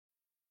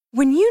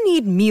When you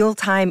need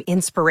mealtime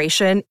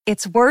inspiration,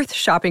 it's worth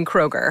shopping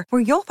Kroger,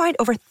 where you'll find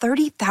over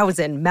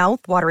 30,000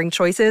 mouth-watering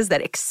choices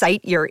that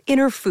excite your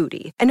inner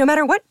foodie. And no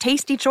matter what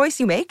tasty choice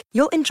you make,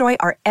 you'll enjoy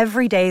our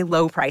everyday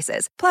low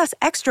prices, plus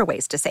extra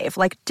ways to save,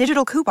 like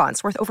digital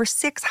coupons worth over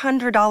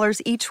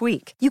 $600 each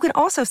week. You can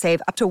also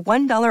save up to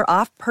 $1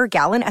 off per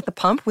gallon at the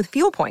pump with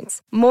fuel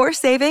points. More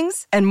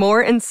savings and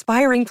more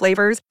inspiring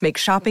flavors make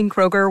shopping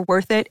Kroger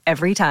worth it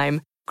every time.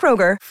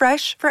 Kroger,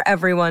 fresh for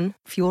everyone.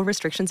 Fuel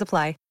restrictions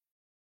apply.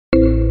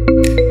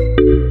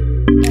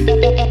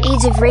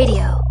 Age of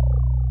Radio.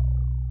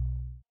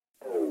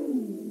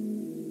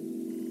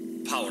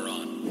 Power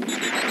on.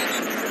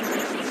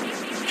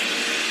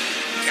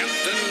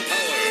 Captain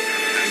Power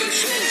and the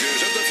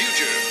soldiers of the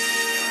future.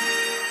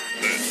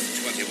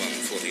 Earth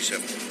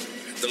 2147.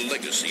 The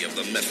legacy of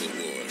the Metal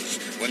Wars,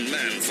 when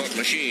man fought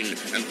machine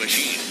and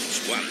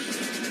machines won.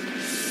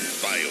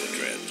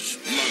 Biodreads,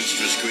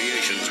 monstrous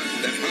creations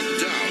that hunt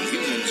down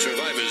human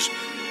survivors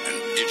and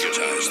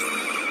digitize them.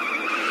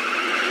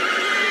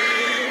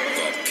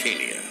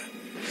 Volcania,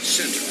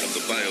 center of the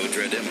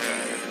Biodread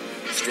Empire,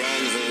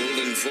 stronghold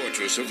and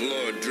fortress of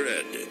Lord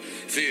Dread,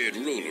 feared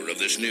ruler of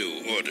this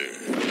new order.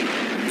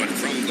 But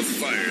from the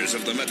fires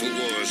of the Metal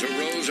Wars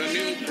arose a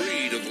new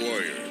breed of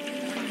warrior,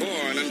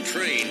 born and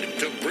trained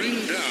to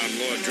bring down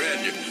Lord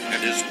Dread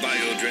and his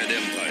Biodread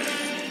Empire.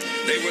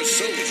 They were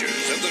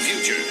soldiers of the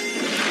future,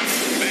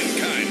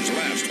 mankind's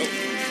last hope.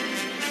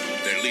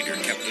 Their leader,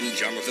 Captain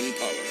Jonathan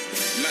Power,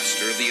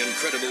 master of the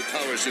incredible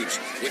power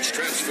suits which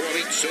transform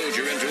each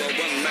soldier into a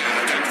one-man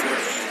attack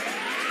force.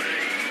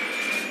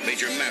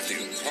 Major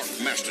Matthew Hawk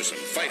Masterson,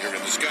 fighter in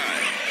the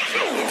sky.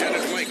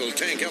 Lieutenant Michael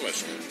Tank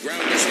Ellis,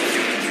 ground missile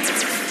unit.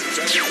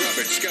 Sergeant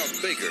Robert Scout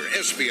Baker,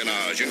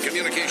 espionage and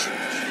communications.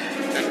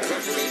 And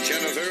Corporal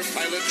Jennifer,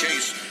 pilot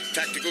chase,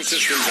 tactical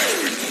systems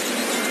expert.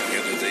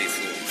 Together they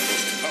form the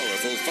most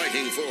powerful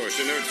fighting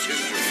force in Earth's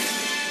history.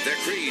 Their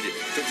creed,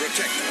 to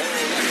protect all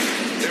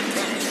life. Their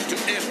promise, to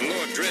end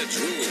Lord Dread's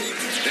rule.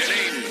 Their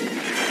name,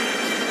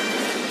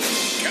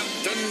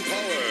 Captain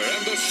Power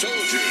and the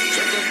soldiers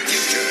of the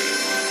future.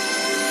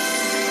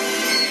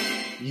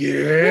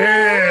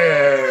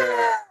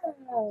 Yeah!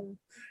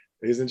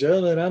 Ladies and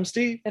gentlemen, I'm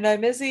Steve. And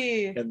I'm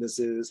Izzy. And this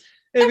is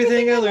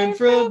Everything I Learned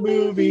from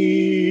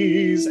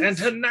Movies. And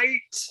tonight,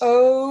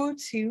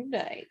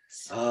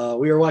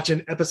 we are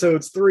watching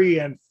episodes 3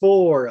 and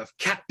 4 of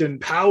Captain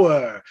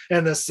Power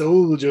and the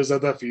Soldiers of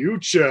the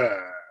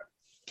Future.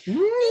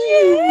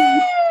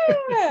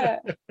 Yeah!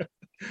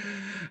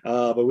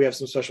 But we have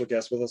some special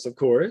guests with us, of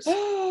course.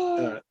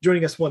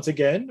 Joining us once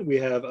again, we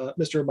have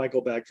Mr.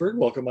 Michael Bagford.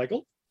 Welcome,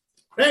 Michael.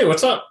 Hey,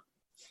 what's up?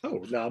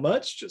 Oh, not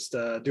much. Just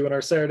doing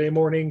our Saturday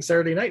morning,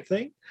 Saturday night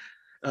thing.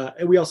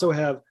 And we also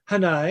have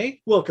Hanai.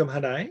 Welcome,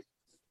 Hanai.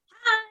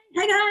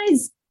 Hi,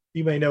 guys.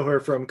 You may know her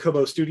from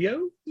Kobo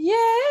Studio.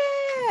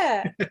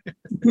 Yeah!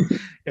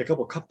 A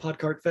couple of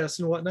Podcart Fests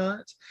and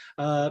whatnot.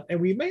 And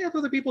we may have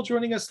other people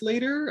joining us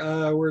later.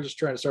 We're just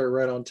trying to start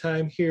right on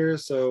time here,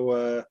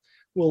 so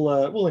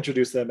we'll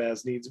introduce them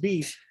as needs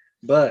be.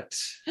 But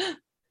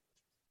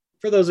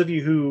for those of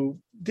you who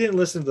didn't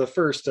listen to the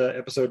first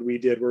episode we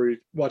did, where we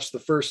watched the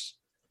first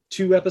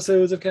 2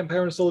 episodes of Captain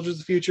Power and Soldiers of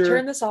the Future.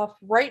 Turn this off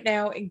right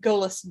now and go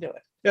listen to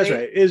it. That's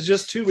right. It's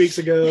just 2 weeks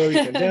ago.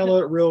 You can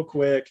download it real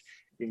quick.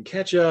 You can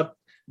catch up.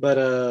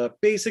 But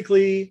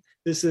basically,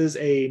 this is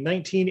a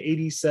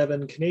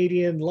 1987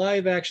 Canadian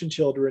live-action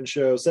children's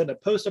show set in a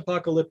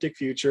post-apocalyptic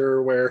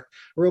future where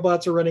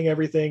robots are running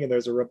everything and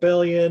there's a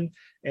rebellion.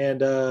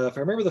 And if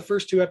I remember the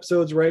first 2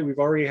 episodes right, we've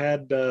already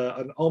had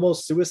an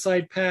almost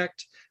suicide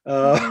pact.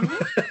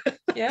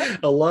 Yeah.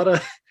 A lot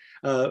of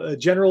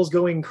generals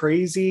going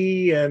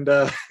crazy and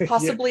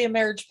possibly a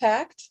marriage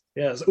pact.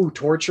 Yes. Oh,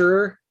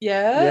 torture.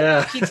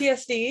 Yeah.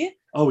 PTSD.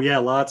 Oh yeah,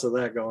 lots of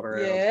that going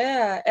around.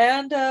 Yeah,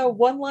 and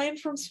one line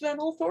from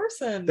Sven-Ole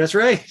Thorson. That's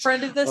right.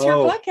 Friend of this here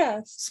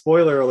podcast.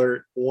 Spoiler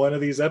alert, one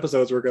of these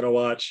episodes we're going to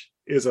watch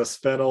is a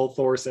Sven-Ole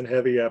Thorson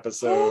heavy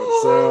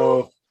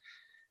episode.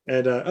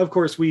 And of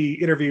course, we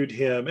interviewed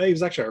him. He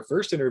was actually our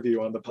first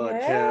interview on the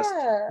podcast.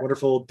 Yeah.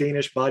 Wonderful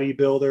Danish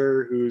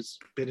bodybuilder who's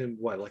been in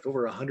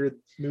over 100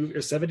 movies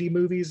or 70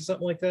 movies or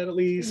something like that at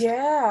least.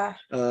 Yeah.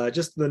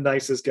 Just the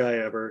nicest guy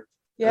ever.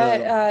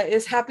 Yeah,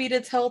 is happy to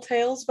tell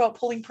tales about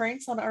pulling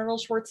pranks on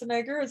Arnold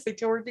Schwarzenegger as they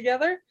toured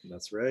together.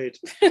 That's right.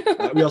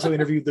 We also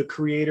interviewed the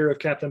creator of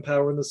Captain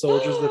Power and the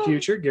Soldiers of the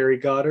Future, Gary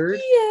Goddard.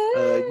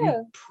 Yeah.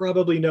 You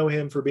probably know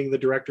him for being the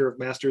director of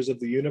Masters of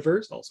the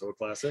Universe, also a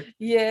classic.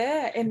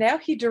 Yeah, and now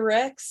he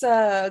directs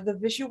the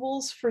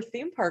visuals for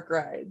theme park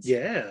rides.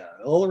 Yeah,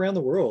 all around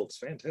the world. It's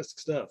fantastic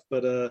stuff.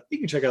 But you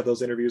can check out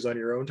those interviews on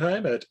your own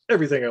time at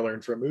Everything I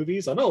Learned from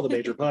Movies on all the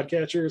major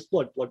podcatchers.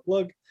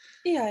 Plug.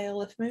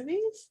 EILF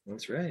Movies.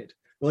 That's right.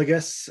 Well, I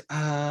guess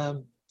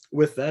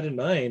with that in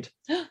mind,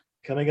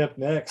 coming up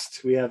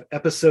next, we have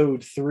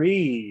episode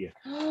 3,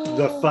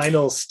 The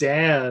Final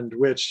Stand,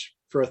 which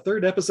for a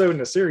 3rd episode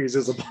in a series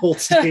is a bold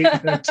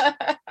statement.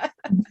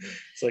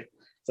 It's like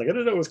I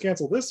didn't know it was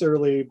canceled this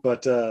early,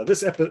 but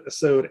this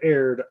episode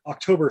aired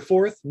October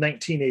 4th,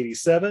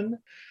 1987.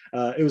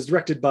 It was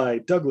directed by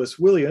Douglas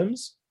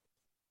Williams.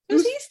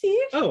 Who's he,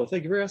 Steve? Oh,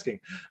 thank you for asking.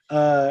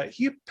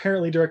 He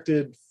apparently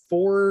directed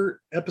 4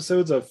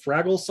 episodes of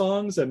Fraggle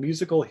Songs, a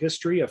musical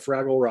history of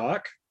Fraggle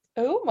Rock.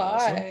 Oh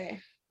my.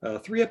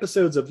 Awesome. 3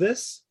 episodes of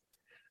this.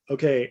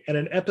 Okay, and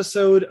an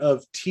episode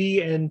of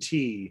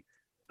TNT.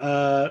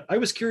 I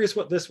was curious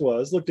what this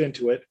was, looked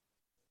into it.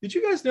 Did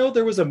you guys know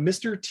there was a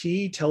Mr.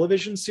 T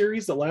television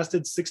series that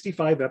lasted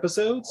 65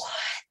 episodes?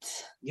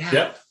 What? Yeah.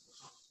 Yep.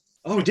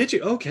 Oh, did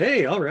you?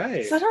 Okay, all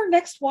right. Is that our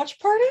next watch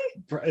party?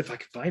 If I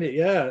could find it,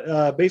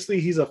 yeah. Basically,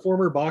 he's a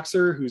former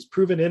boxer who's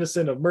proven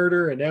innocent of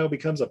murder and now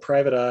becomes a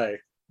private eye.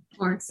 Of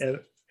course. And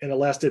it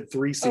lasted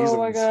 3 seasons. Oh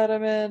my god,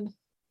 I'm in.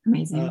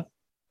 Amazing.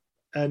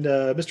 And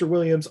Mr.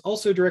 Williams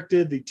also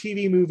directed the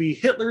TV movie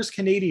Hitler's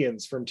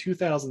Canadians from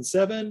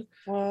 2007,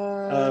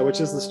 which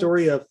is the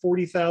story of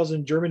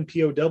 40,000 German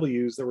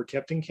POWs that were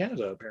kept in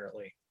Canada,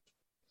 apparently.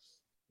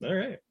 All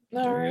right.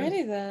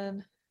 Alrighty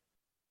then.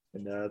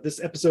 And this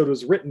episode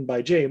was written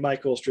by J.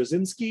 Michael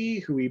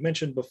Straczynski, who we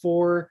mentioned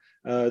before.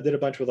 Did a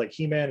bunch with like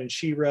He-Man and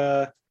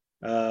She-Ra.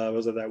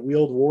 Was it that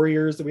Wheeled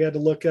Warriors that we had to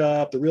look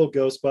up? The Real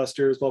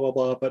Ghostbusters, blah, blah,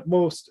 blah. But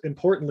most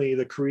importantly,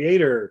 the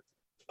creator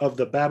of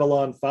the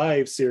Babylon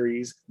 5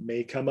 series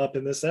may come up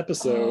in this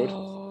episode.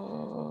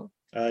 Oh.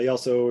 He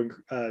also,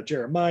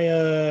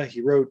 Jeremiah,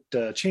 he wrote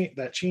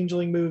that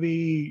Changeling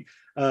movie,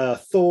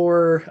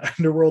 Thor,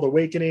 Underworld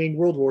Awakening,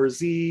 World War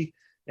Z,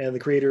 and the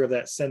creator of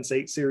that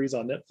Sense8 series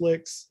on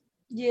Netflix.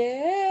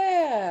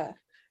 Yeah.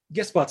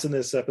 Guest spots in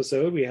this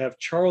episode, we have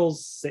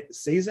Charles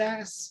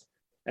Cezas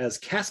as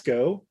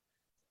Casco.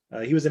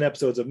 He was in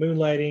episodes of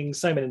Moonlighting,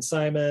 Simon and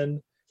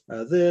Simon,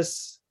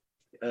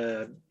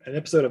 an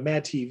episode of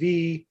Mad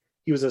TV.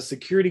 He was a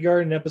security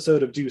guard in an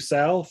episode of Due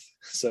South,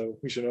 so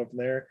we should know from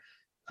there.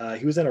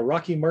 He was in a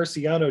Rocky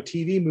Marciano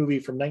TV movie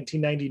from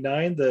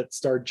 1999 that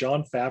starred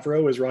Jon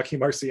Favreau as Rocky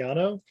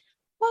Marciano.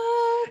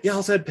 What? He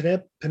also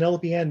had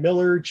Penelope Ann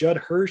Miller, Judd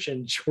Hirsch,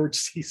 and George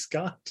C.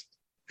 Scott.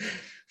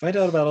 Find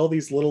out about all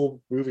these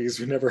little movies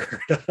we've never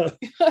heard of.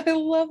 I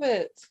love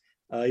it.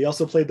 He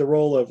also played the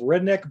role of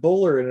Redneck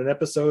Bowler in an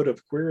episode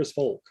of Queer as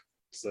Folk.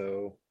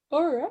 So,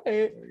 All right.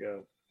 there we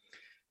go.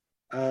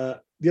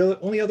 The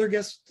only other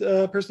guest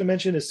person to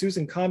mention is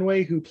Susan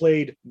Conway, who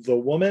played the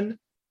woman.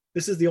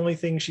 This is the only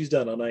thing she's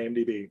done on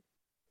IMDb.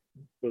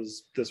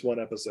 Was this one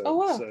episode. Oh,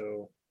 wow.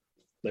 So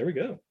there we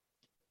go.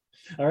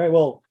 All right.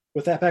 Well,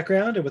 with that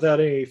background and without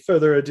any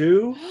further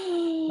ado,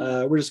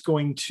 we're just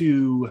going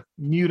to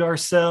mute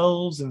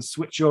ourselves and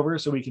switch over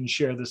so we can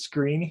share the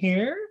screen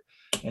here.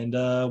 And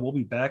we'll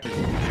be back. Captain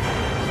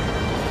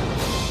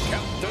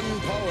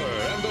Power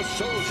and the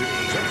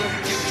soldiers of the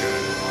future.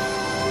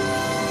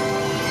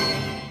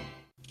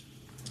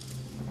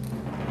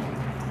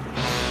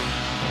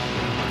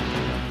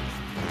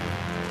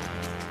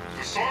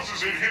 The source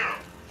is in here.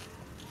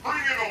 Bring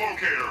in the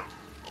locator.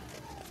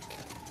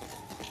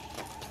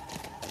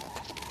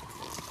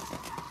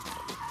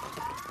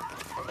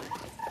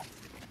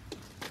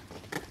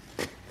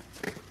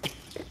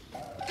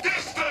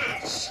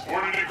 Distance!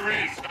 40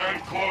 degrees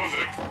and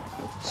closing.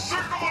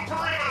 Circle the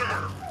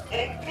perimeter.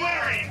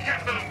 Obliterate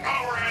Captain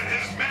Power and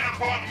his men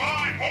upon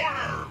my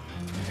order.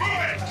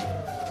 Move it!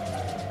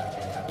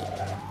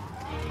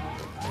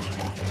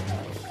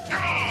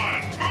 Come on,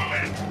 move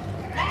it!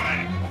 Move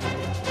it!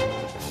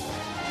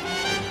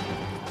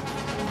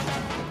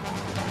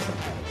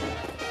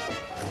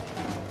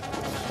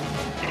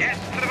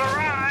 Guests have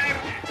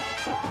arrived.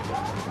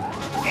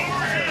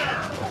 Over here!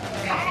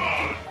 Come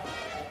on!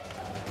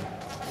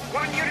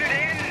 1 unit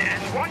in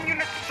and 1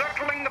 unit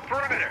circling the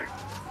perimeter.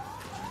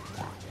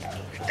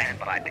 Stand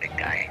by, big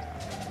guy.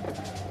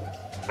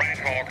 Red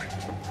Hawk.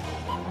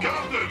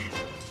 Captain!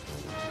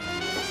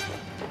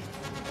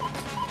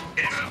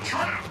 It's a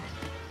trap!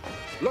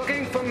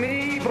 Looking for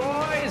me,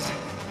 boys?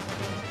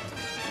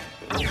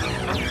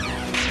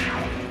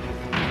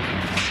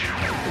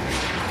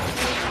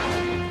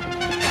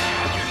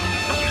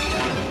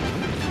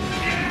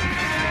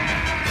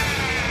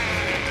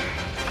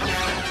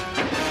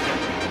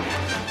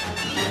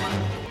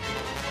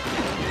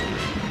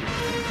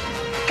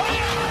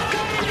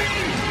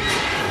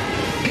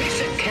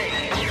 Piece of cake.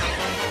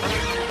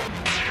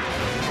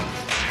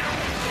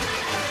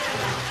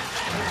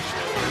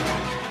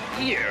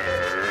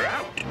 You're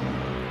out.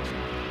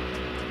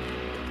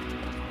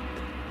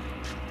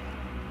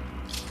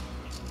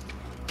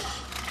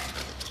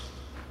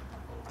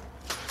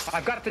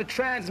 I've got the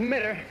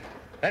transmitter.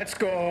 Let's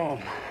go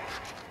home.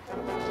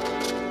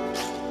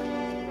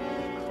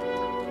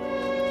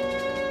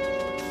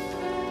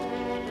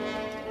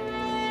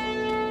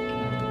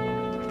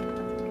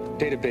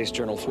 Database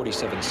Journal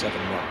 477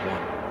 Mark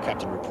 1.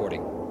 Captain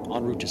reporting.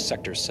 En route to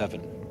Sector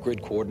 7.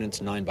 Grid coordinates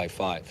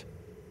 9x5.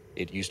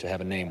 It used to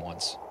have a name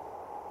once.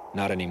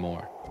 Not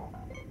anymore.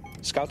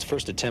 Scout's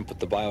first attempt with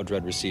the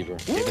Biodread receiver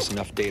gave us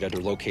enough data to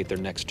locate their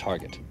next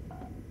target.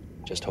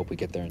 Just hope we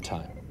get there in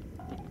time.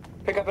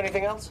 Pick up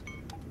anything else?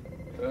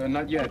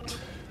 Not yet.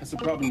 That's the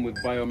problem with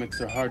biomix.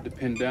 They're hard to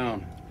pin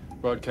down.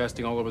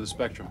 Broadcasting all over the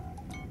spectrum.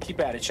 Keep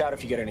at it. Shout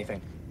if you get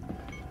anything.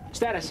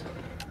 Status.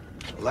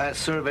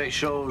 Last survey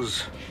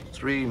shows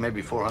 300,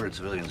 maybe 400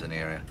 civilians in the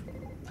area.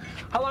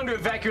 How long to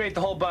evacuate the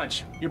whole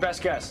bunch? Your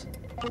best guess.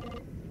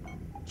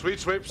 Sweet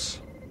sweeps.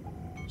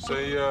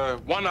 Say,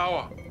 1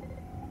 hour.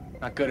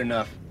 Not good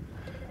enough.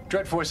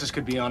 Dread forces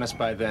could be on us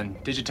by then.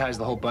 Digitize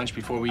the whole bunch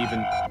before we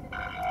even...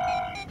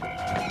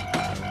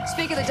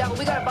 Speak of the devil,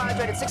 we got a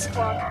biodread at 6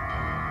 o'clock.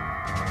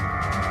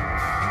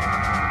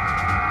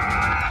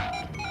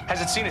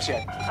 Has it seen us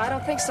yet? I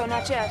don't think so,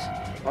 not yet.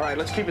 All right,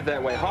 let's keep it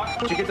that way. Hawk,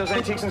 did you get those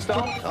antiques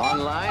installed?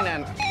 Online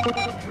and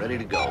ready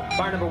to go.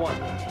 Fire number 1.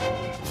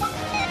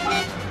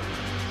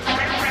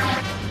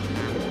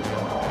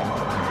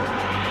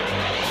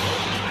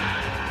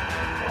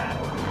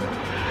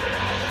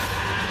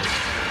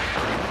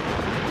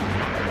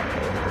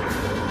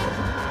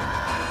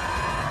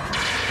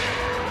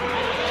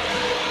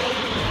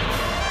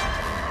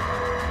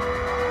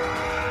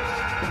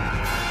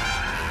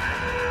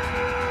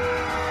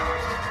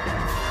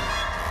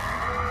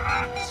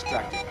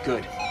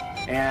 Good.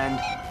 And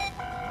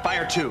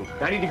fire 2.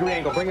 90-degree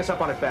angle. Bring us up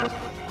on it fast.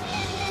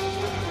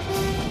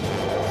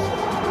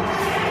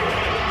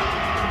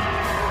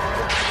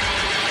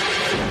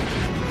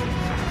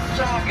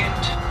 Target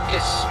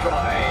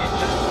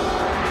destroyed.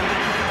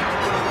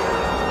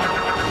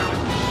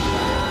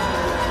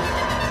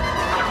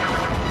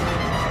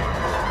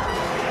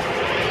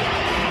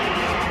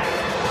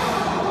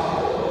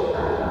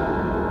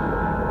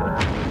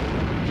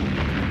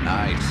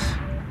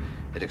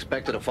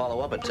 Expected a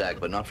follow-up attack,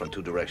 but not from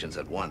 2 directions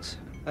at once.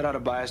 That ought to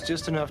buy us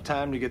just enough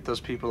time to get those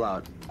people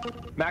out.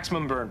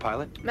 Maximum burn,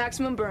 pilot.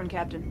 Maximum burn,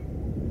 Captain.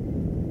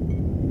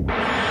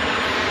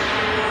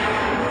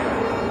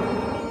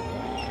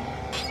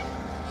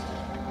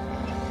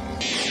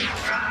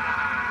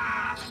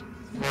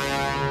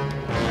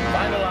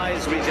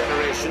 Finalize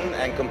regeneration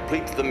and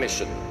complete the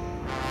mission.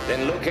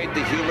 Then locate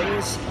the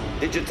humans,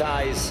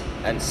 digitize,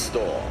 and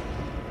store.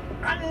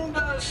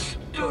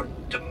 Understood,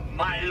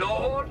 my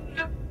lord.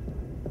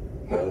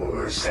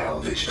 More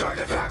salvaged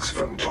artifacts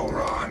from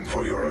Toron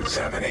for your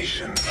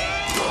examination,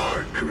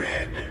 Lord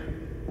Dredd.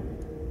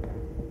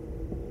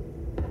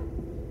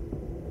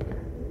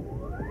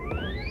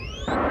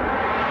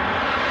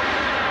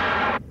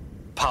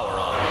 Power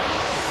on.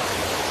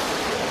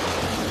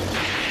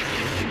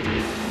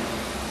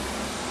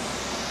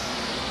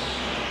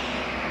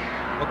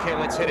 Okay,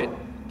 let's hit it.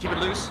 Keep it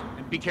loose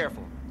and be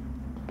careful.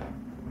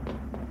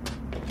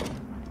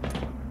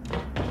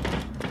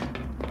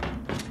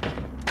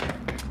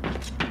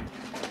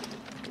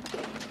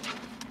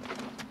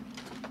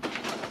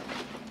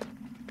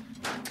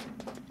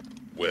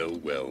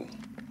 Well,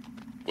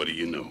 what do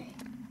you know?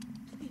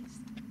 Please,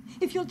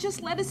 if you'll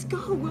just let us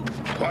go, we'll...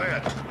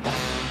 Quiet!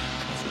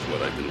 This is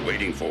what I've been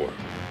waiting for.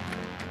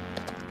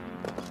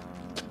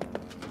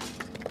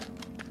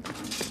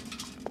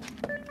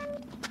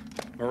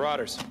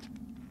 Marauders.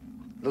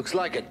 Looks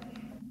like it.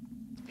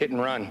 Hit and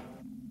run.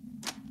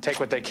 Take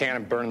what they can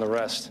and burn the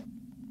rest.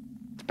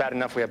 It's bad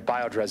enough we have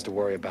biodreads to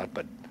worry about,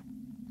 but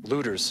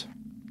looters.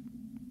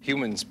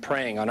 Humans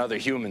preying on other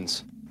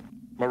humans.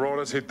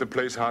 Marauders hit the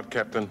place hard,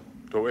 Captain.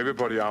 Throw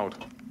everybody out.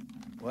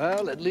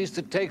 Well, at least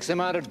it takes them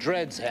out of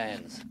Dredd's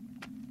hands.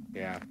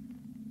 Yeah.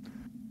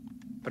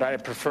 But I'd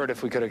have preferred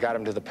if we could have got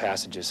him to the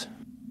passages.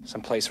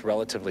 Someplace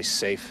relatively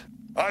safe.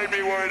 I'd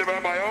be worried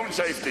about my own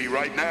safety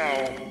right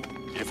now,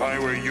 if I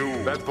were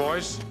you. That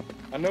voice?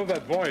 I know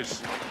that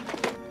voice.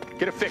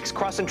 Get a fix.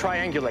 Cross and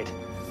triangulate.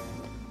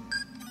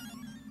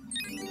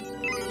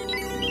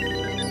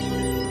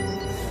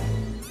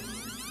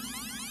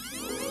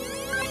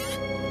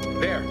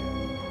 There.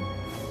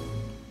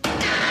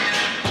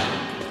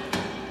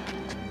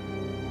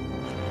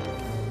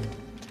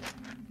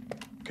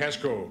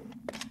 Casco.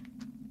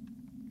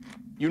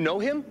 You know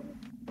him?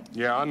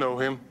 Yeah, I know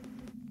him.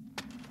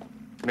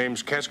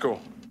 Name's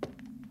Casco.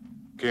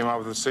 Came out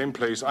of the same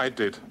place I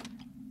did.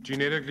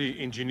 Genetically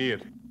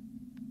engineered.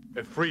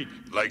 A freak.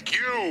 Like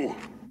you!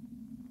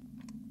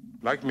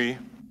 Like me.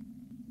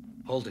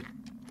 Hold it.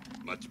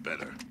 Much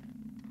better.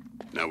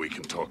 Now we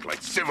can talk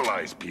like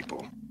civilized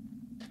people.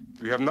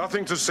 We have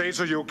nothing to say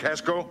to you,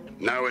 Casco.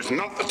 Now is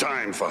not the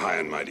time for high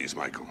and mighties,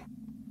 Michael.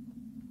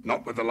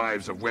 Not with the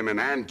lives of women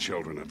and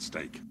children at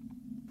stake.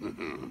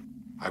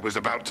 I was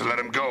about to let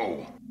him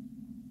go.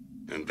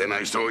 And then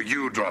I saw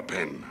you drop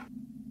in.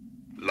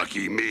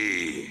 Lucky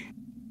me.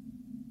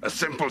 A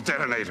simple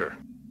detonator.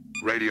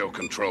 Radio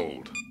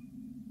controlled.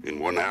 In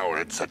 1 hour,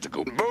 it's set to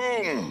go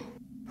boom!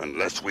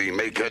 Unless we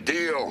make a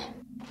deal.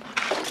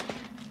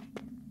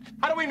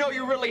 How do we know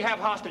you really have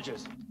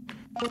hostages?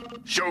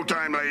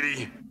 Showtime,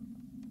 lady.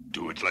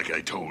 Do it like I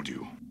told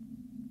you.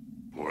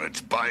 Or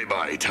it's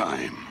bye-bye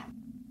time.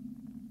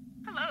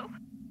 Hello?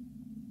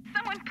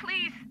 Someone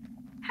please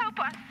help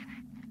us.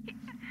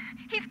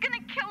 He's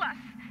gonna kill us.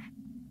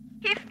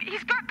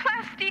 He's got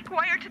plastique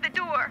wired to the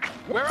door.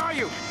 Where are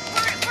you?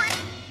 We're...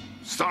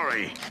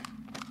 Sorry.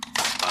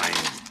 I'm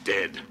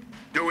dead.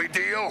 Do we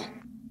deal?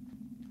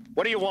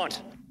 What do you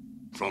want?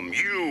 From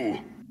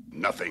you,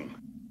 nothing.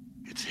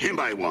 It's him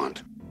I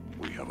want.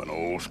 We have an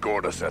old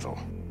score to settle,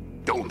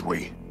 don't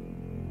we?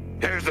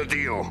 Here's the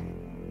deal.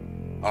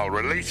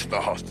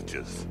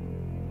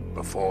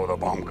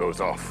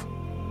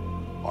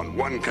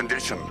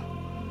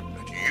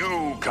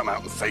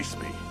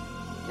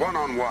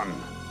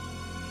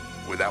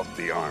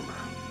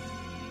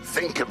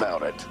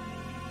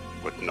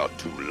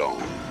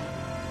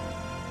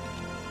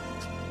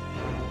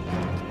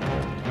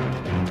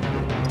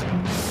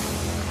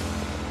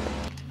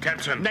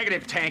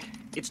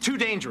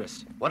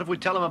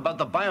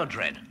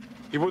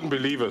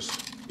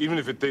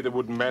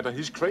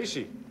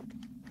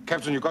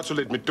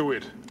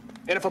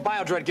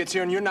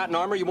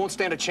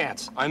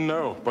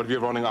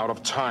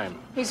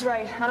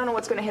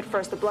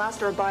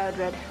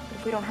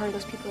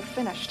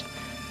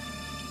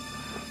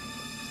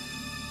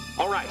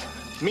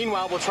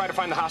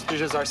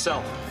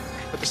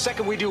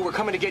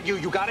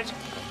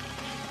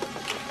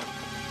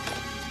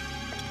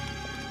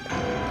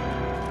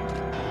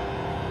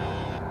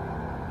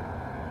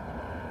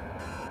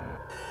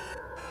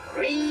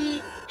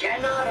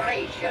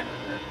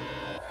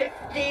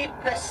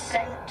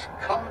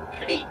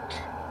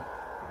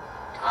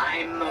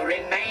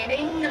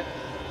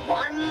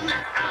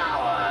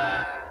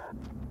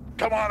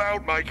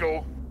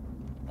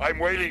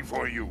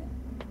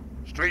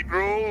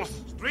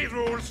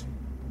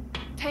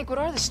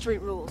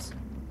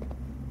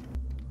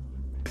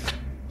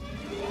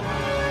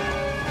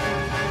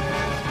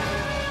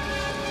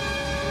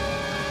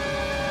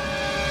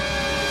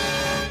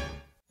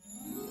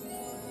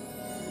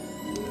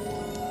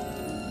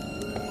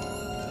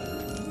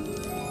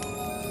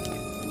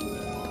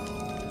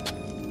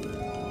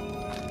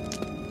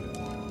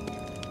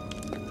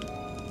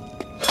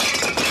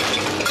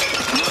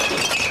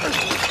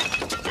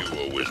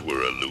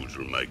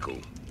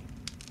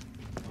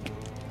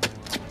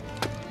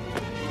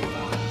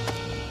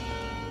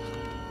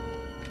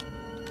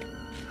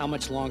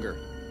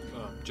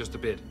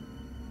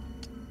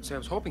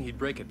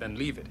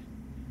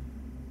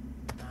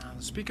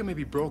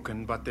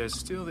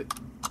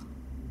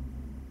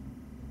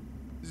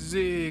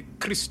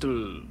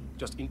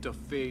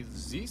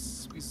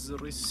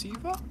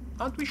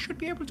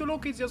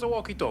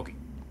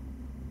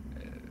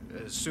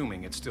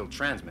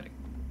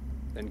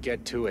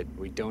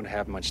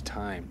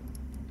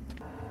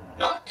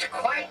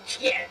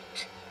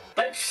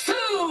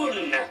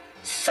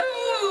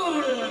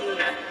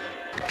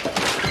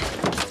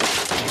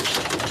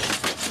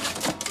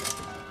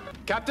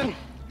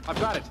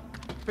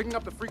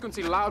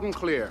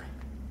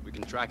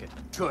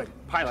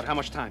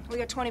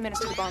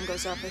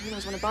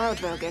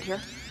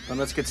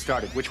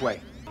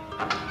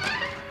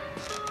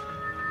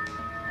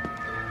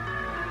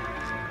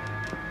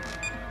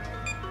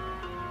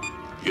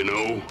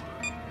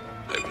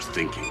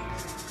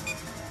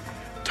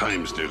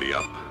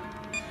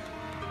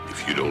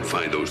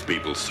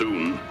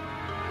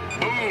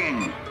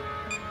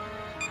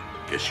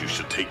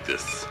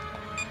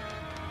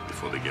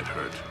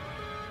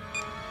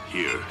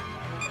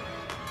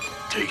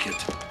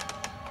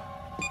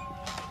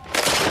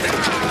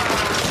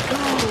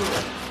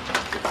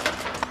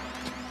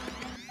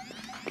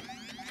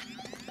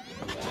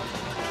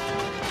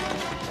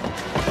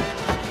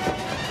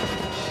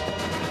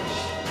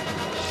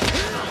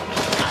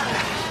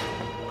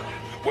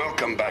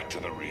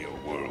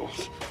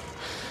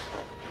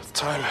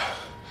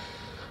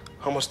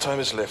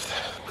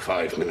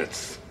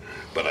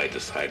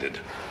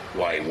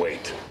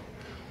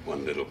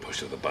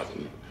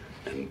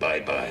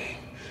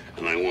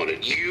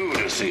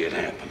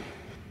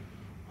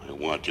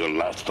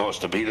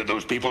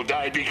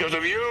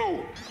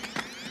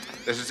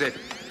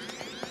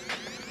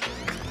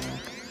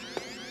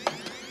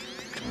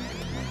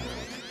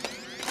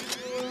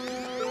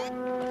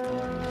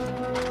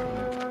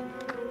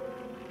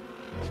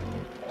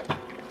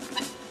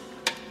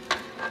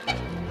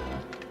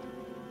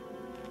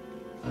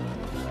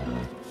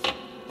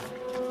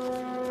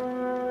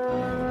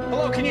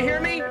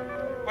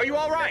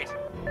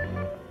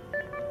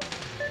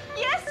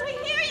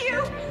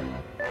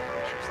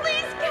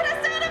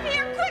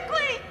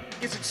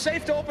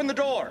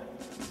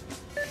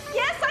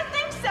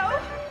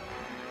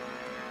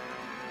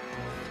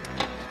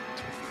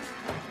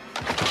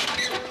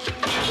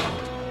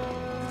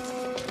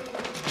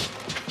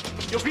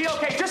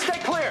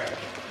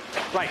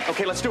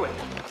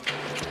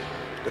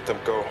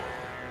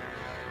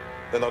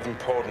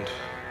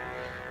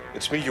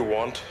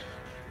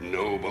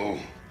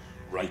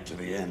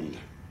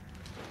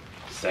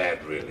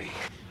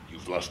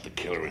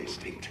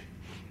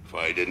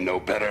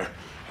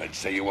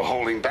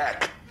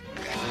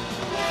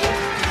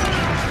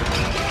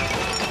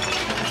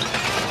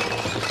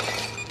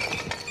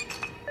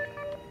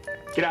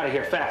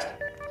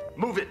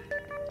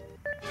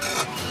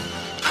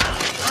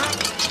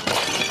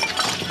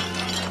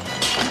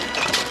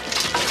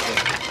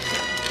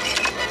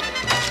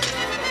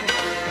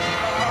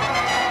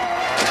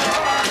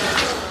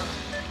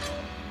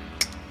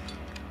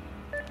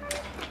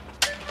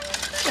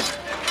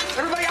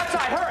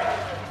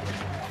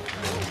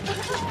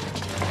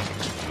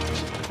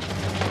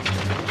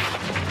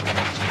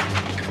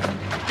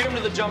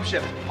 to the jump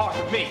ship. Hawk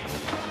with me.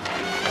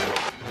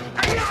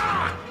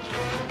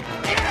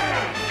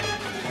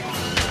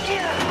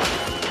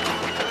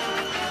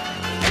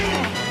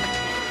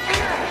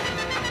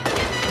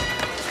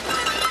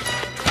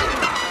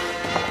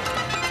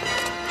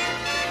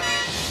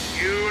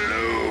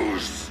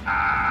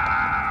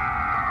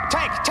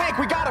 Tank,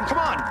 we got him. Come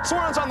on.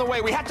 Soren's on the way.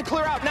 We have to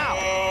clear out now.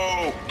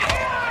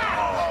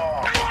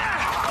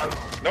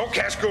 No,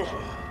 Casco.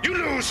 You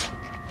lose.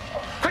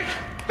 Quick,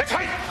 let's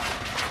fight.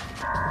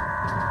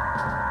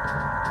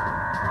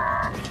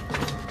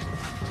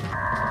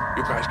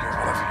 You guys get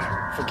out of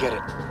here. Forget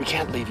it. We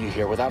can't leave you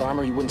here. Without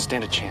armor, you wouldn't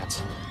stand a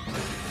chance.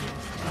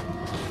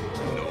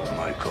 No,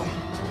 Michael.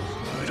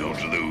 I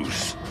don't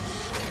lose.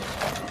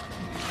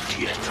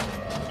 Yet.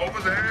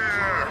 Over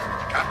there!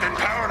 Captain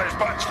Power and his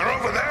bots, they're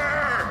over there!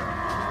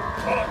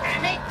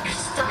 An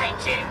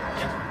exciting.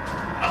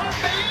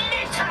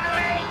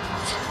 Obliterate!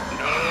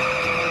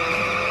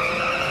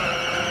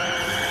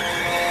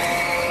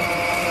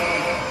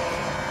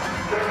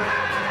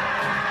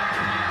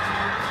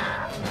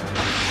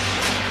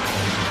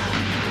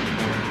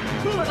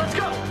 Move it, let's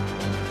go!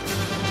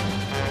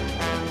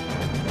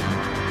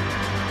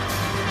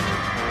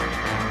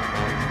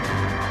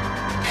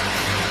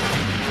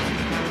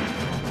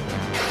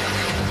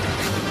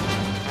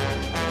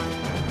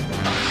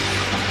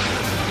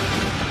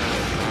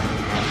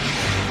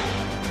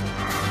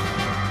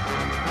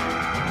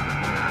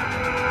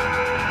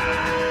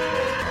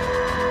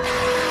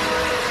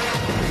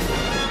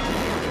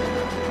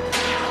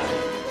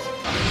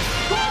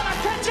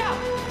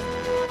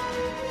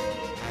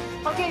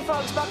 Okay,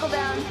 folks, buckle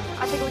down.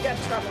 I think we got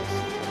trouble.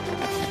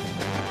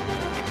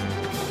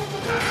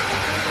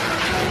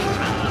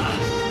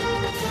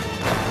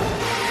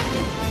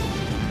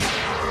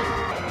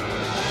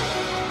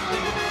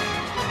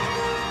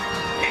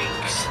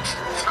 Next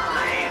time.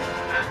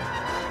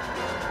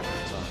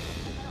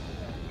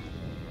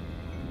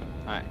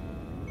 Hi.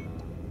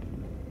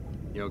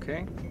 You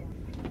okay?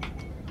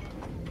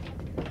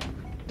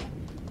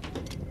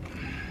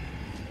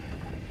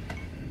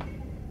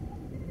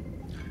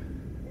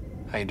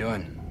 How you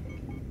doing?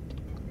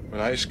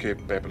 When I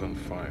escaped Babylon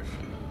 5,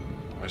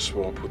 I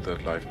swore I'd put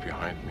that life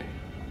behind me,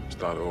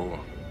 start over.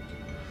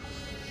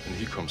 And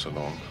he comes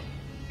along,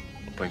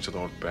 brings it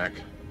all back.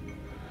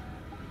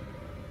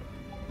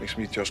 Makes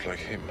me just like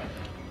him.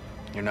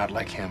 You're not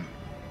like him.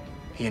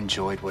 He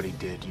enjoyed what he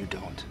did. You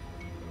don't.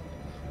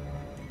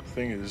 The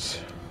thing is,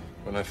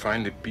 when I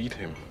finally beat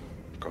him,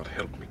 God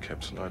help me,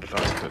 Captain, I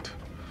loved it.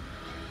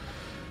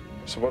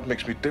 So what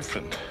makes me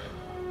different?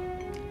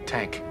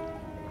 Tank.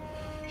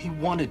 He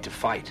wanted to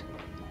fight.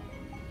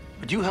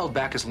 But you held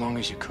back as long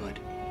as you could.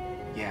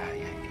 Yeah.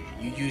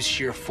 You used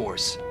sheer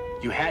force.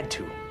 You had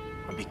to,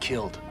 or be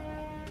killed.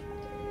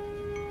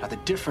 Now the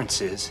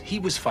difference is, he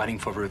was fighting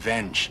for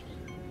revenge.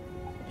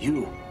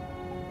 You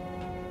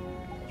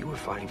were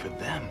fighting for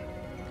them.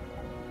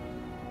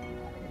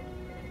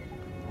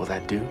 Will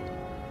that do?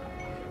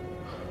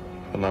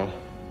 For now.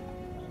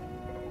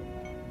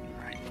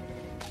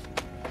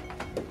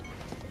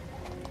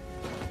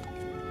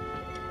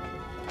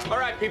 All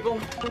right, people.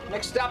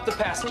 Next stop, the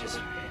passages.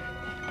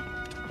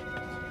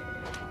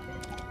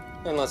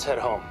 Then let's head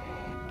home.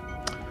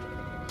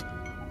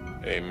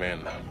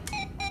 Amen.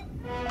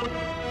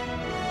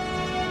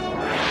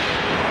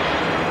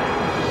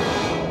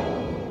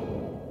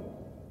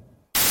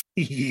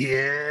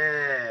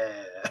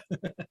 Yeah.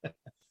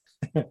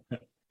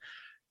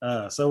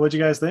 So what'd you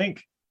guys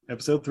think?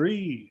 Episode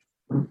 3.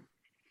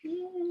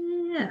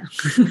 Yeah.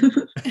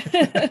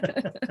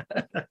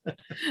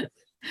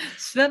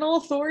 Sven-Ole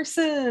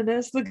Thorson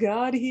as the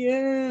god he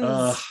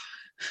is.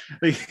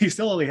 He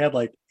still only had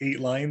like 8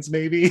 lines,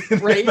 maybe.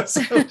 Right.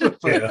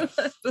 Yeah.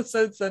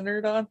 Episode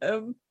centered on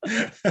him.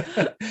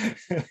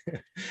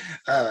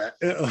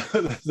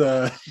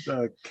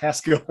 The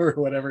Casco or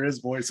whatever, his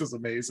voice was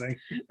amazing.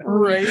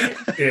 Right.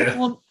 Yeah.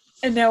 Well,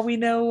 and now we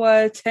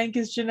know Tank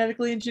is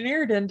genetically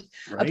engineered, and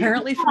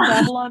apparently from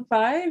Babylon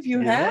 5,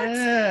 you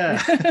had.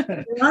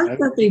 I like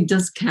that they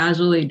just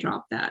casually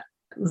dropped that.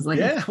 It was like,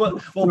 yeah,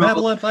 well,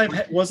 Babylon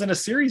 5 wasn't a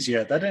series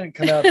yet. That didn't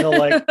come out till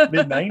like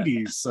mid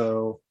 90s.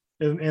 So,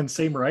 and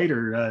same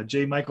writer,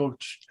 J. Michael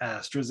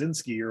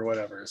Straczynski or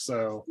whatever.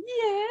 So,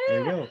 yeah, there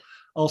you go.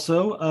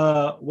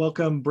 Also,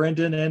 welcome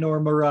Brendan and or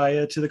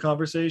Mariah to the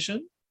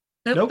conversation.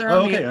 Nope.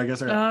 Oh, okay, I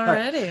guess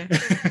already.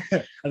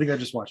 I think I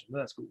just watched it.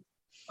 That's cool.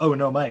 Oh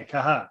no, Mike.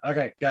 Haha.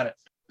 Okay, got it.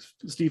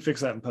 Steve,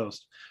 fix that in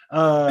post.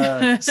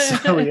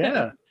 So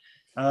yeah.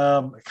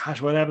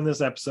 Gosh, what happened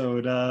this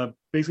episode?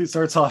 Basically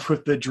starts off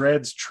with the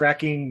Dreads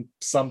tracking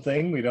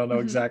something. We don't know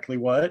exactly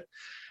what.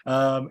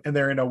 And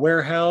they're in a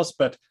warehouse,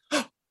 but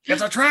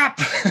it's a trap.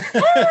 It's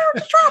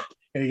a trap.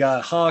 And you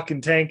got Hawk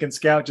and Tank and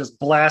Scout just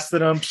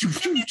blasting them.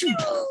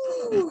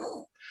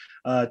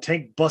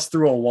 Tank busts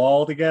through a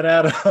wall to get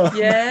at him.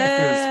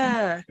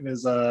 Yeah. and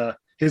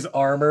his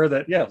armor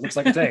that looks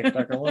like a tank,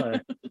 not gonna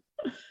lie.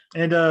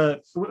 And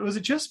was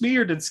it just me,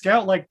 or did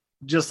Scout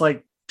just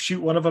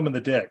shoot one of them in the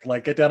dick,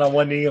 like get down on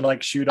one knee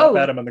and shoot up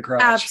at him in the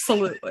crotch?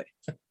 Absolutely.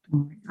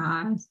 Oh my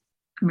gosh.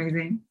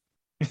 Amazing.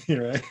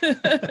 You're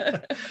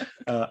right.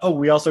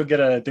 We also get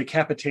a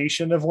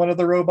decapitation of one of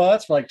the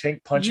robots for like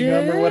Tank punching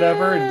them or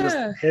whatever, and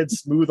just head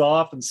smooth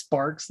off and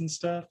sparks and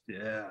stuff.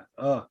 Yeah.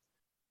 Oh,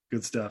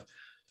 good stuff.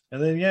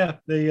 And then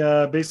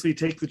they basically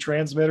take the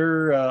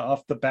transmitter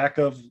off the back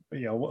of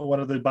one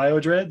of the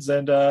biodreads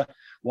and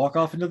walk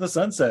off into the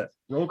sunset.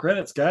 Roll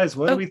credits, guys.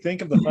 What do we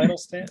think of the final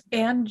stand?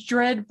 And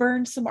Dredd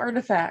burned some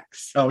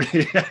artifacts. Oh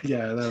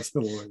yeah, that's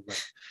the one.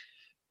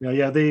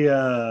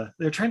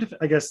 They're trying to,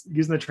 I guess,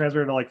 using the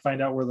transmitter to like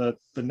find out where the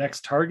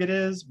next target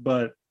is,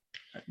 but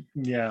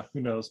yeah,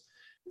 who knows?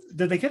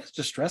 Did they get a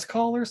distress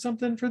call or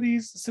something for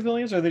these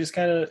civilians, or they just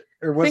kind of,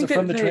 or was it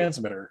from the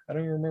transmitter? I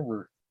don't even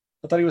remember.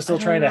 I thought he was still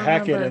trying to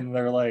hack it, and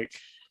they're like,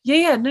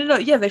 no,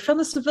 they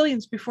found the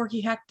civilians before he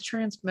hacked the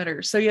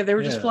transmitter. So they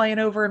were just flying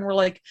over, and we're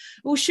like,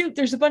 oh shoot,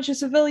 there's a bunch of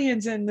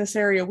civilians in this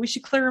area. We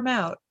should clear them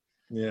out.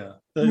 Yeah,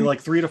 they're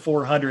like 300 to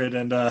 400,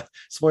 and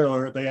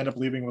spoiler, they end up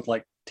leaving with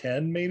like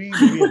 10, maybe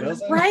a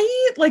dozen.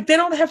 Right? Like they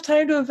don't have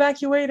time to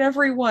evacuate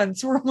everyone,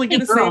 so we're only going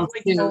to save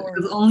like it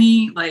was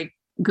only like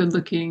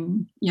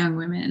good-looking young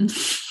women.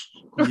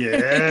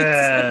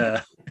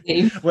 Yeah.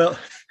 well,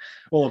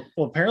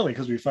 apparently,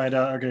 because we find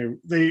out,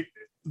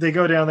 they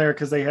go down there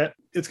because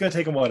it's going to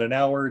take them an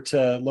hour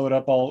to load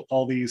up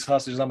all these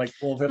hostages. I'm like,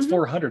 well, if it's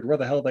 400, where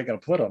the hell are they going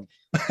to put them?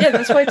 Yeah,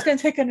 that's why it's going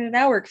to take them an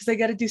hour, because they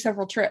got to do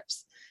several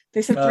trips.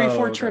 They said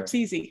 3-4 trips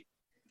easy.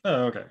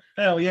 Oh, okay.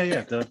 Oh,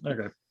 yeah.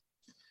 Okay.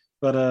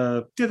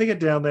 But they get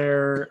down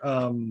there.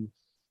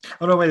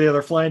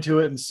 They're flying to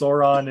it, and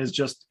Sauron is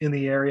just in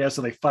the area,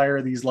 so they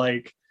fire these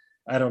like,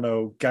 I don't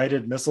know,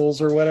 guided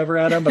missiles or whatever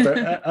at him.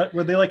 But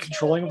were they like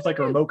controlling with like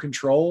a remote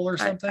control or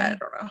something? I don't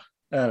know.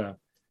 I don't know.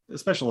 The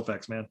special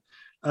effects, man.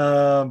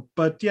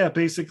 But yeah,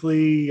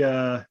 basically,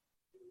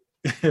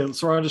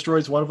 Sauron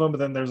destroys one of them,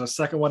 and then there's a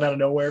second one out of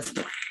nowhere.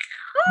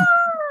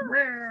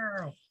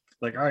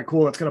 Like, all right,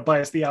 cool. That's gonna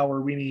buy us the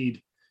hour we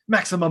need.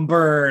 Maximum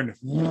burn.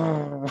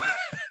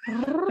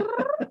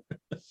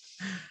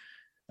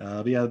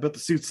 They put the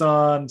suits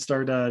on,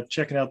 start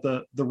checking out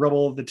the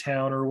rubble of the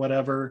town or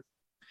whatever.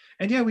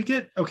 And yeah, we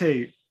get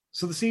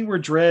so the scene where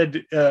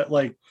Dredd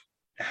like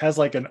has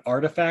like an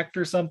artifact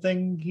or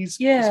something he's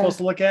supposed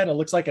to look at. It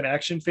looks like an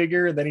action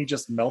figure, and then he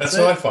just melts That's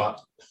it. what I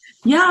thought.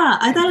 Yeah,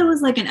 I thought it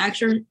was like an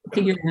action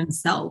figure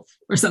himself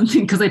or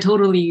something, because I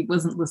totally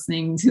wasn't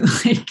listening to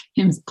like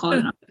him call it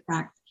an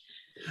artifact.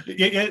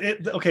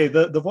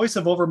 The voice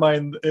of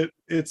Overmind,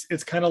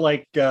 it's kind of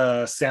like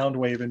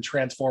Soundwave in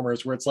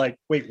Transformers, where it's like,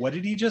 wait, what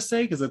did he just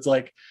say? Because it's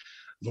like,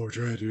 Lord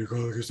Dredd,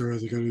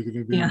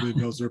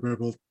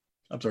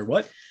 I'm sorry,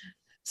 what?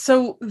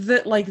 So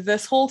that like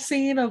this whole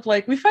scene of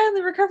like, we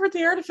finally recovered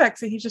the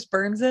artifacts, and he just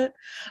burns it,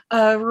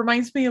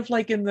 reminds me of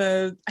like in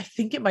I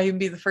think it might even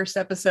be the first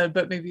episode,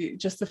 but maybe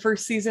just the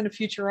first season of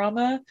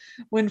Futurama,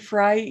 when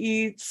Fry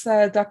eats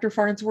Dr.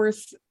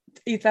 Farnsworth's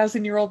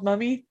 8,000-year-old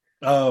mummy.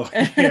 Oh,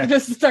 and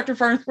this is Dr.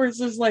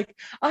 Farnsworth is like,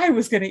 I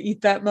was going to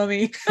eat that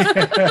mummy.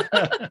 I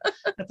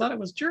thought it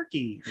was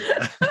jerky.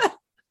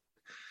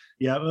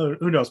 Yeah,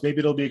 who knows? Maybe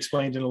it'll be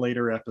explained in a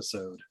later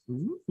episode.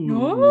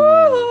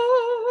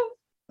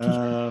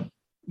 So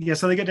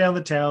they get down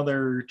the town,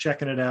 they're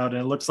checking it out,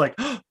 and it looks like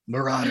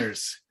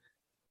marauders.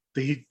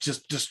 They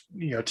just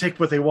take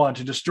what they want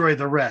and destroy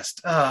the rest.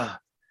 But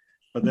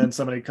then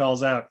somebody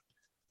calls out,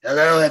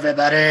 "Hello,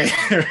 everybody."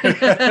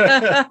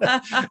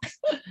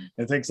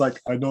 And thinks like,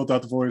 I know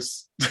that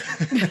voice.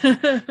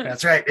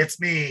 That's right,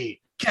 it's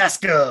me,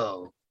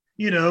 Casco.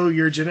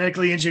 Your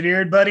genetically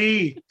engineered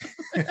buddy.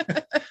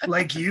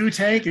 Like you,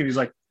 Tank. And he's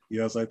like,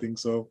 yes, I think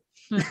so.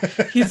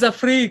 He's a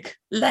freak.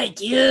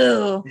 Like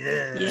you.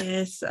 Yeah.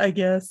 Yes, I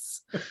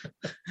guess.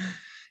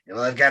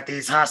 Well, I've got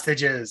these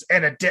hostages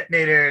and a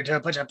detonator to a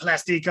bunch of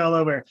plastic all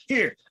over.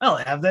 Here, I'll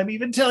have them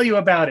even tell you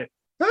about it.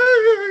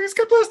 It's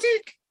got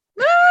plastic.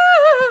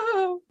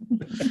 No!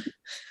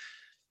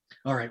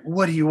 All right,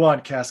 what do you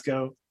want,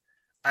 Casco?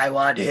 I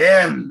want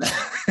him.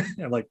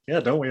 I'm like, yeah,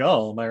 don't we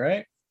all? Am I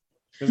right?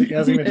 Because he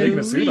hasn't even taken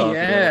the suit off.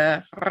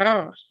 Yeah.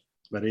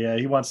 But yeah,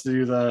 he wants to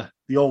do the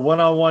old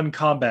one-on-one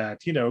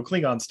combat,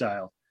 Klingon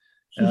style.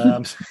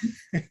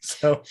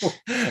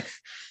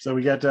 So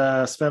we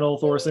got Sven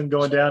Thorson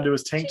going down to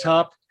his tank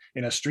top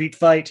in a street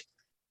fight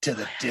to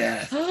the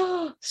death.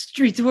 What are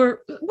street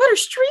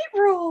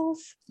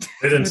rules?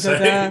 They didn't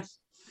say.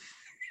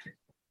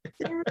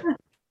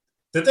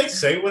 Did they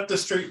say what the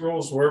street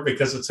rules were?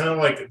 Because it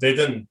sounded like they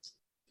didn't.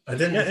 I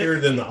didn't hear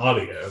it in the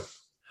audio.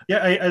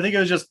 Yeah, I think it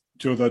was just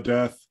to the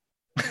death.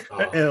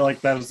 And like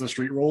that was the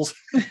street rules.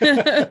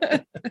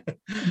 That's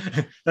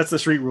the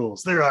street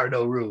rules. There are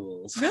no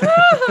rules.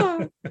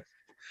 And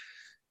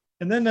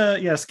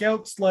then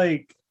Scout's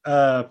like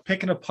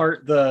picking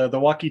apart the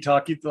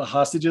walkie-talkie the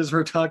hostages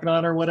were talking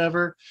on or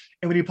whatever.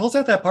 And when he pulls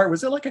out that part,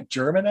 was it like a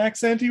German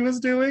accent he was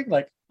doing?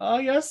 Like, oh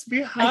yes,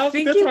 we have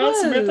the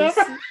transmitter.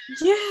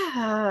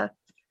 Yeah.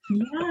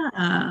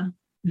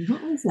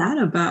 What was that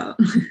about?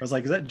 I was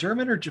like, is that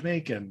German or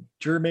Jamaican?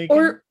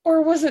 Jamaican?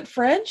 Or was it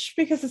French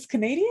because it's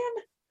Canadian?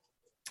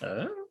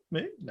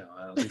 Maybe? No,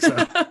 I don't think so.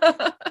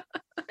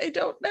 I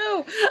don't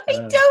know. I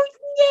don't know.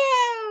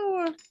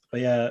 But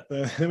yeah,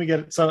 then we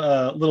get some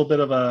a little bit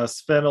of a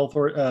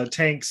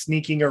Tank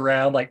sneaking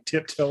around, like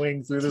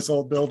tiptoeing through this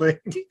old building,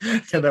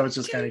 and that was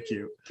just kind of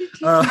cute.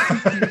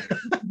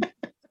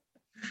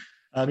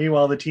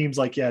 Meanwhile, the team's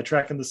like,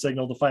 tracking the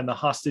signal to find the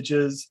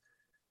hostages,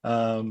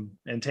 and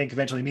Tank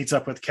eventually meets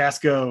up with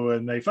Casco,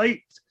 and they fight.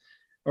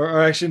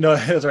 Or actually, no,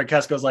 that's right.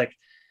 Casco's like,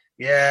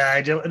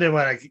 I didn't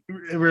want to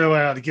really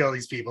want to kill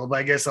these people, but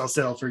I guess I'll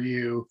settle for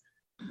you.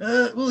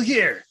 Well,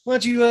 here, why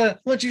don't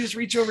you just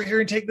reach over here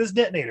and take this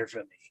detonator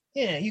from me?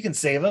 Yeah, you can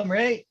save him,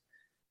 right?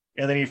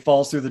 And then he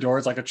falls through the door.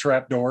 It's like a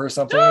trap door or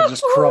something. It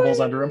just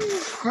crumbles under him.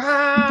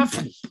 I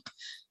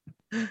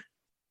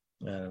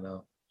don't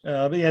know.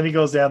 But yeah, he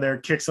goes down there,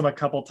 kicks him a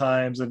couple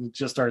times, and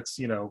just starts,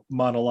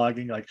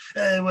 monologuing like,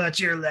 I want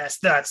your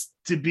last thoughts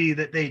to be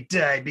that they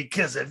died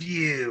because of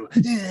you.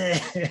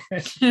 I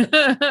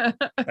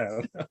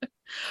don't know.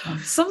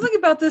 Something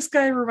about this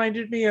guy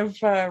reminded me of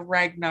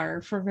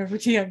Ragnar from Never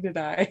Too Young to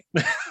Die.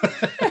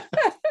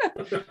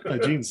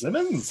 Gene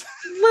Simmons?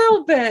 A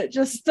little bit.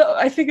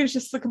 I think it's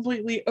just the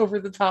completely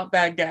over-the-top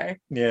bad guy.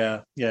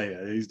 Yeah.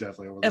 He's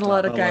definitely over the top. And a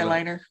lot of guy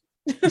liner.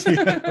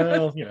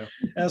 Well,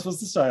 as was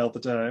the style at the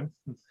time.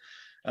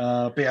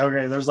 But yeah,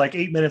 okay, there's like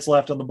 8 minutes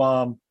left on the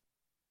bomb.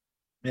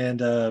 And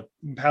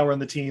Power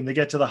and the team, they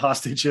get to the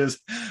hostages,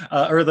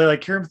 or they're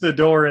like, hear to the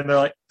door, and they're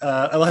like,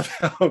 I love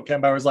how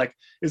Ken Power's like,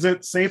 is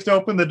it safe to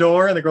open the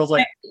door? And the girl's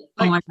like,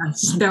 oh my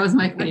gosh, that was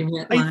my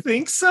favorite line. I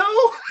think so.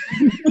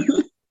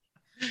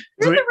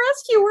 We're the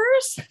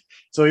rescuers.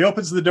 So he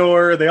opens the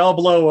door, they all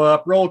blow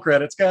up, roll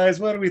credits. Guys,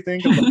 what do we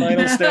think of the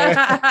final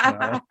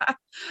stand?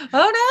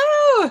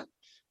 Oh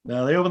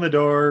no, they open the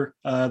door,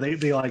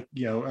 they like,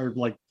 are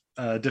like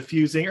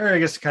diffusing, or I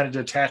guess kind of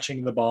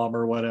detaching the bomb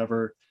or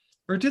whatever.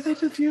 Or did they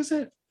defuse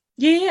it?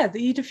 Yeah,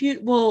 he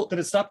defused. Well, did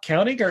it stop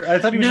counting? Or I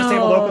thought he was just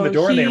able to open the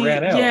door and they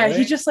ran out. Yeah, right?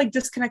 He just like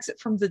disconnects it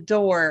from the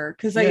door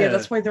because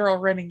that's why they're all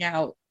running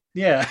out.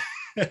 Yeah.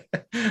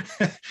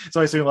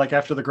 So I assume like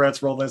after the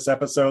credits roll this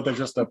episode, they're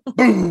just a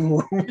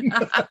boom.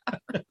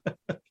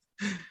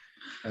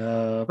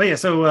 But yeah,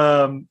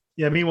 so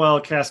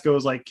meanwhile,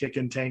 Casco's like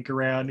kicking Tank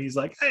around. He's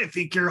like, I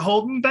think you're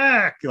holding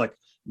back. You're like,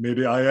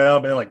 maybe I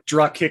am. And like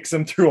drop kicks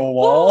him through a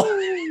wall.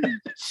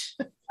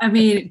 I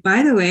mean,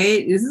 by the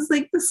way, this is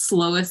like the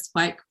slowest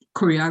fight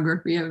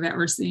choreography I've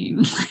ever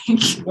seen.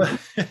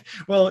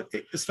 Well,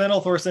 Sven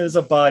Thorson is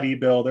a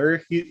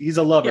bodybuilder. He's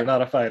a lover,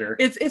 not a fighter.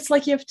 It's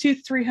like you have two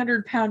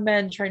 300-pound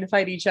men trying to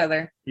fight each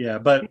other. Yeah,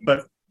 but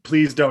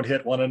please don't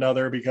hit one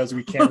another because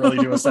we can't really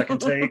do a second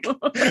take.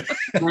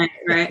 Right.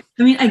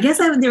 I mean, I guess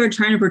they were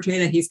trying to portray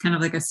that he's kind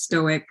of like a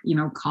stoic,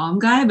 calm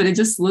guy, but it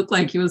just looked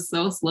like he was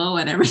so slow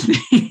at everything.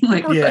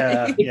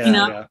 Picking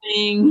up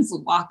things,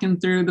 walking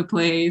through the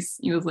place.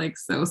 He was like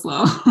so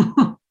slow.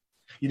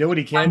 You know what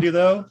he can do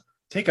though?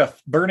 Take a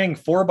burning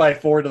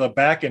 4x4 to the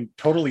back and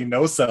totally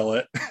no-sell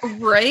it.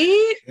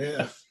 Right?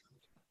 Yeah.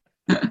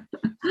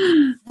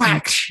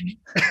 Whack.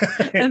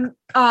 And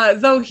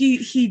though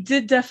he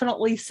did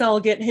definitely sell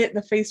getting hit in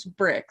the face with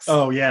bricks.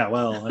 Oh yeah,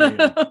 well, I mean,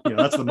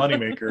 that's the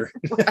moneymaker.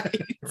 Right.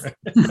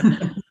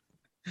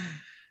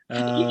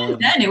 Even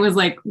then, it was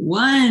like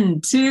 1,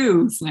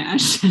 2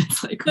 smash.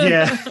 It's like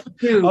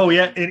 2. Oh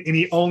yeah, and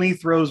he only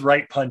throws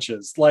right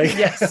punches, like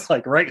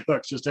like right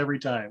hooks, just every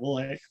time.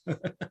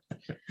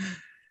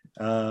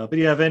 But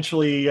yeah,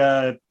 eventually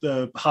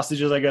the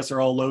hostages, I guess, are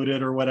all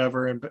loaded or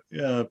whatever, and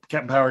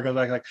Captain Power goes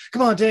back like,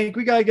 "Come on, Tank,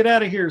 we gotta get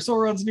out of here.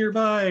 Sauron's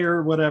nearby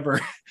or whatever."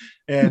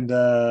 And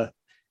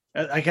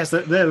I guess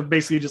they're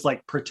basically just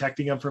like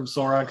protecting him from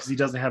Sauron because he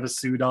doesn't have a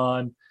suit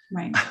on.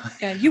 Right.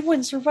 Yeah, you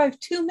wouldn't survive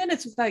 2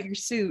 minutes without your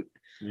suit.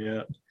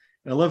 Yeah,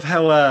 I love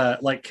how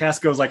like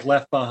Casco's like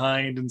left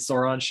behind and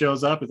Sauron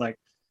shows up. It's like,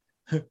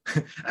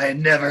 I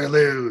never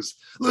lose.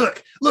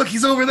 Look,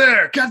 he's over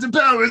there. Captain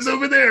Power's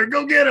over there.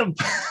 Go get him.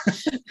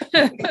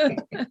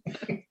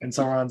 And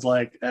Sauron's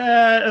like,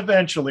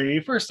 eventually.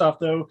 First off,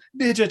 though,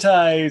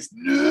 digitize.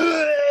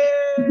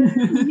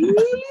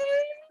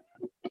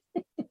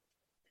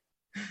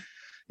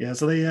 Yeah,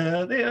 so they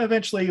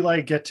eventually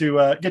like get to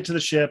the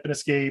ship and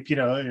escape.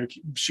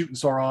 Shooting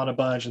Sauron a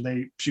bunch, and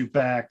they shoot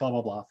back. Blah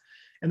blah blah,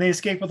 and they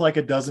escape with like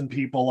a dozen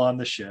people on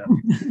the ship.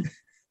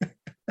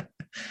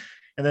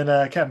 And then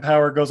Captain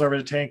Power goes over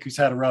to Tank, who's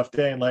had a rough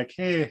day, and like,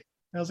 hey,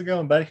 how's it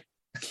going, buddy?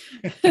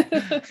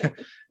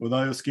 When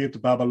I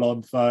escaped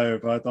Babylon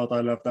 5, I thought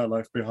I left that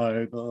life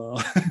behind.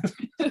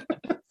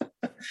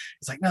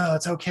 It's like, no,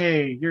 it's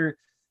okay. You're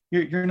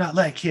not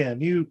like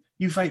him.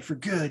 You fight for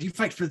good. You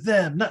fight for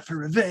them, not for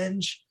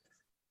revenge.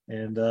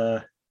 And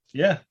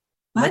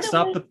let's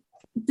stop the.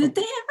 Did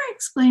they ever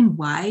explain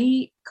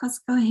why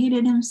Costco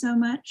hated him so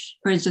much,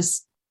 or it's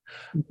just?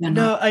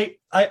 No,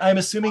 I'm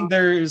assuming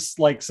there's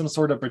like some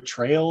sort of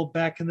betrayal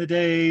back in the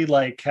day.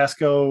 Like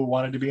Casco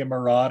wanted to be a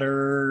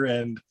marauder,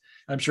 and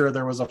I'm sure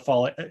there was a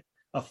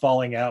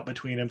falling out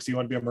between him. So he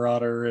wanted to be a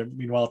marauder, and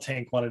meanwhile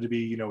Tank wanted to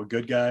be, a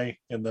good guy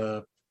in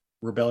the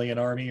rebellion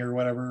army or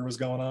whatever was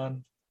going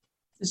on.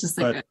 It's just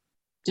like a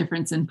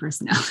difference in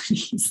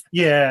personalities.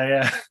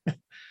 Yeah.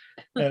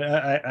 And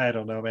I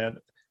don't know, man.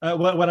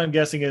 What I'm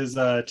guessing is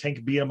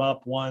Tank beat him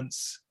up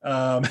once,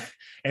 and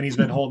he's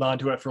been holding on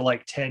to it for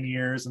like 10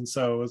 years, and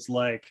so it's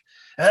like,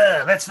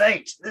 let's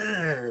fight.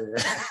 I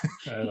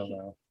don't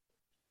know.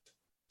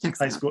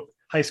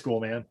 High school,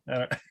 man.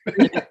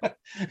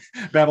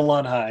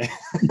 Babylon High.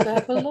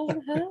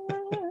 Babylon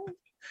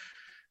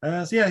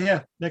High. So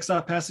yeah. Next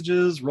off,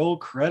 passages, roll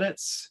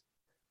credits.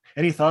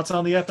 Any thoughts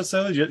on the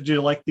episode? Do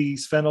you like the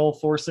Sven-Ole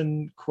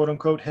Thorsen quote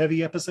unquote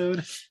heavy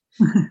episode?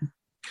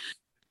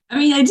 I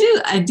mean,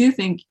 I do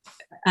think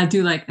I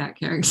do like that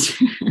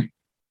character.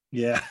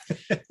 Yeah.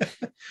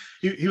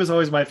 he was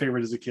always my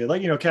favorite as a kid.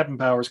 Like, Captain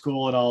Power's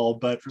cool and all,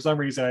 but for some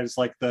reason I just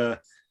like the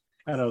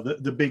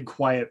big,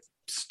 quiet,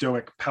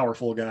 stoic,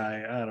 powerful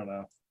guy. I don't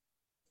know.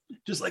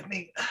 Just like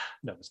me.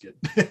 No, it's good.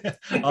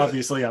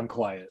 Obviously I'm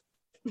quiet.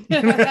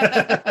 How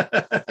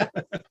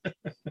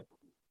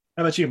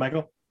about you,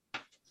 Michael?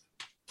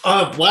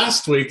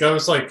 Last week I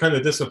was like kind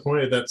of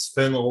disappointed that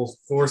Sven-Ole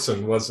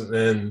Thorsen wasn't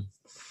in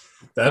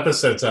the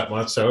episodes that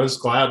much. So I was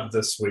glad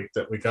this week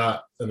that we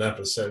got an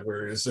episode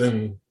where he's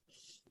in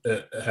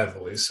it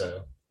heavily.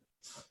 So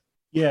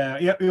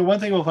yeah. One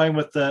thing we'll find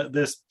with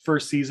this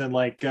first season,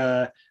 like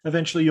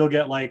eventually you'll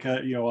get like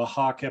a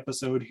Hawk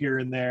episode here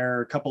and there,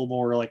 a couple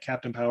more like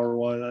Captain Power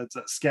one.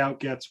 Scout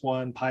gets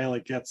one,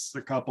 Pilot gets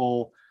a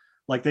couple.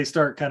 Like they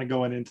start kind of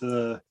going into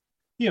the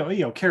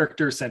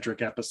character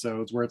centric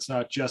episodes where it's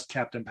not just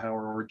Captain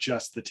Power or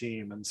just the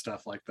team and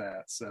stuff like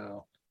that.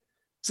 So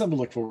something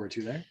to look forward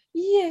to there.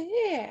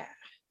 Yeah.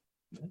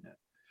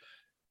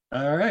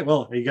 All right.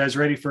 Well, are you guys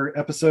ready for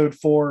episode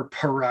 4,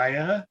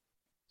 Pariah?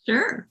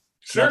 Sure.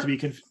 Not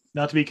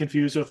to be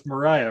confused with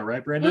Mariah,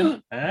 right,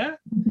 Brendan? Okay.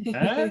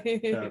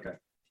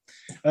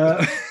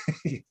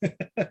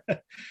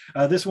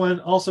 This one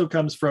also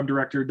comes from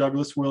director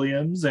Douglas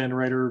Williams and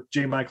writer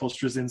J. Michael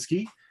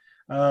Straczynski.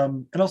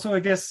 And also, I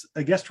guess,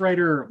 a guest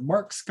writer,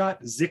 Mark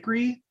Scott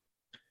Zicree.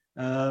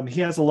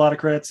 He has a lot of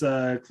credits,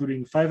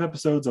 including 5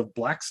 episodes of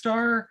Black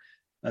Star,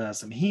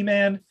 some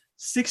He-Man,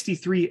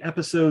 63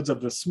 episodes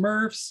of The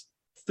Smurfs,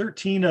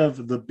 13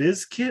 of The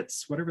Biz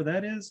Kits, whatever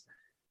that is,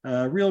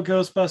 Real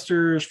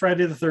Ghostbusters,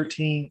 Friday the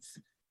 13th,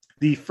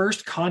 the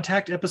first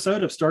Contact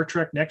episode of Star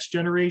Trek Next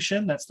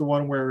Generation. That's the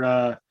one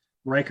where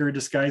Riker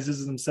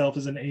disguises himself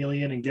as an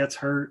alien and gets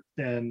hurt,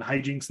 and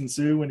hijinks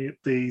ensue when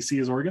they see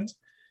his organs.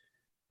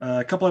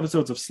 A couple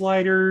episodes of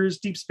Sliders,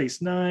 Deep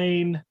Space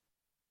Nine,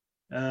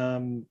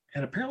 and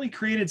apparently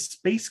created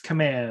Space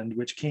Command,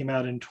 which came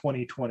out in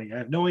 2020. I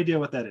have no idea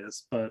what that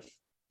is, but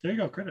there you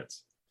go,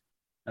 credits.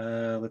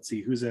 Let's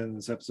see who's in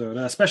this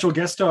episode. Special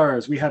guest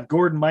stars. We have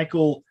Gordon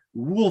Michael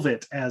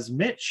Woolvett as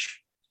Mitch.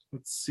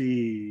 Let's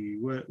see,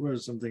 what are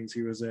some things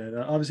he was in?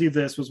 Obviously,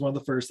 this was one of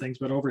the first things,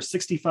 but over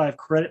 65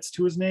 credits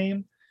to his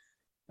name.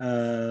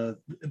 That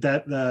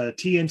the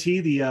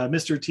TNT, the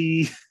Mr.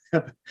 T,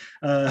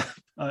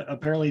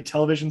 apparently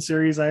television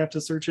series I have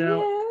to search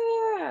out.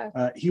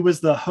 Yeah. He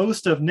was the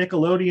host of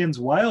Nickelodeon's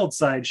Wild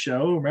Side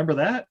show. Remember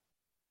that?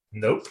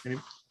 Nope.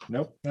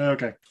 Nope.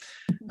 Okay.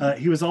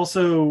 He was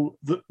also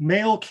the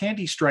male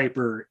candy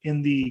striper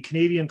in the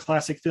Canadian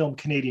classic film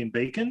Canadian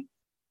Bacon.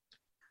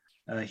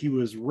 He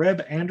was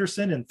Reb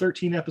Anderson in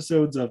 13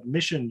 episodes of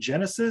Mission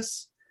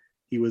Genesis.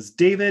 He was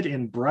David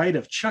in Bride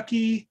of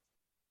Chucky.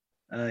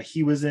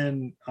 He was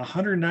in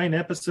 109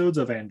 episodes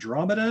of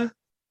Andromeda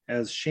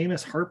as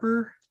Seamus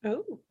Harper.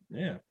 Oh.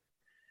 Yeah.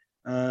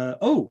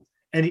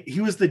 And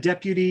he was the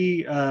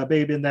deputy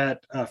babe in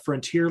that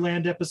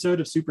Frontierland episode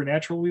of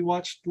Supernatural we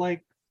watched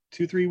like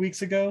 2-3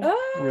 weeks ago.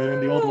 We're in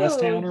the Old West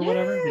Town or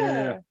whatever.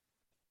 Yeah.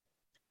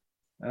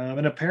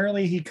 And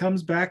apparently he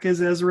comes back as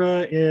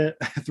Ezra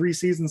 3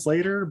 seasons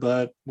later,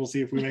 but we'll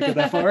see if we make it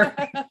that far.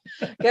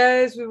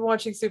 Guys, we've been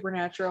watching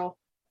Supernatural.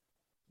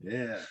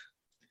 Yeah.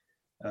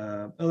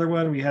 Other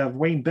one, we have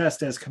Wayne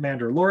Best as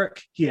Commander Lorik.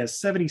 He has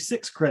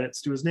 76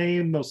 credits to his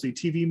name, mostly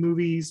TV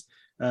movies.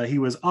 He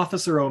was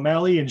Officer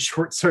O'Malley in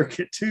Short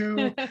Circuit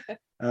 2.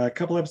 A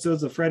couple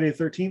episodes of Friday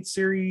the 13th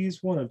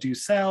series, one of Due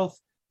South,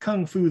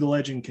 Kung Fu The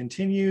Legend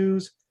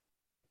Continues,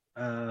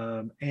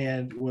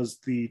 and was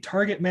the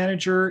target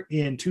manager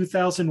in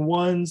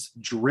 2001's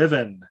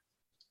Driven.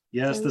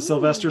 Yes, the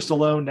Sylvester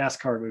Stallone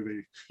NASCAR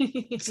movie.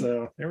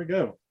 So there we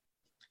go.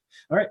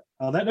 All right,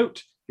 on that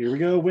note, here we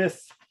go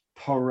with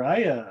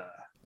Pariah.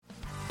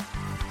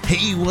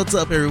 Hey, what's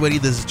up, everybody?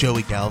 This is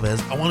Joey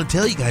Galvez. I want to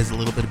tell you guys a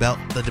little bit about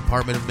the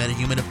Department of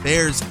Metahuman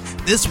Affairs.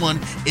 This one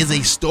is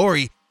a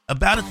story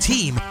about a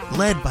team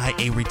led by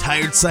a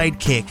retired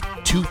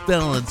sidekick, 2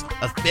 felons,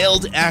 a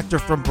failed actor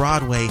from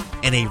Broadway,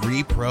 and a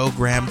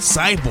reprogrammed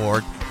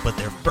cyborg. But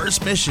their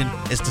first mission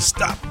is to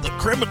stop the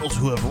criminals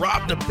who have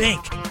robbed a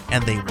bank,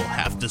 and they will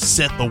have to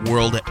set the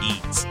world at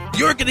ease.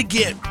 You're going to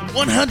get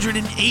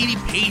 180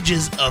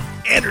 pages of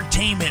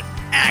entertainment,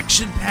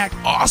 action-packed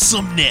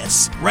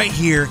awesomeness right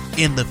here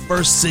in the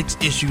first 6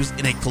 issues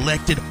in a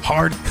collected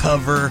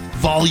hardcover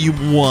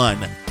volume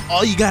 1.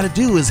 All you got to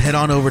do is head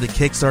on over to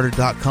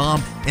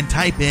Kickstarter.com and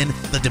type in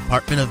the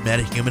Department of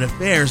Metahuman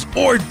Affairs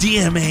or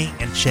DMA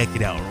and check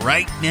it out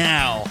right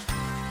now.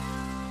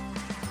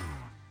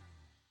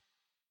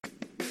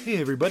 Hey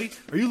everybody,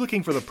 are you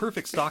looking for the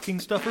perfect stocking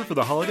stuffer for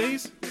the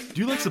holidays? Do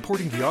you like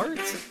supporting the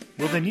arts?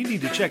 Well then you need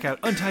to check out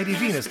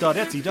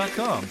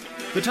untidyvenus.etsy.com,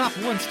 the top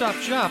one-stop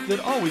shop that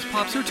always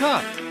pops her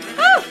top.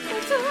 Oh,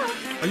 that's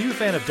a... Are you a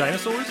fan of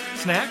dinosaurs,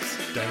 snacks,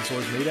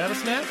 dinosaurs made out of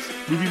snacks,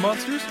 movie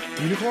monsters,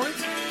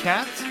 unicorns,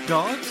 cats,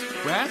 dogs,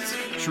 rats,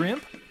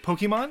 shrimp,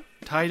 Pokemon,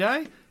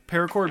 tie-dye,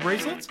 paracord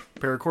bracelets,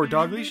 paracord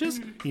dog leashes,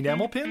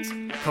 enamel pins,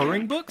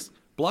 coloring books,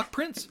 block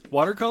prints,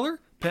 watercolor,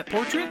 pet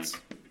portraits,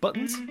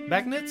 buttons,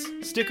 magnets,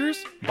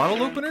 stickers,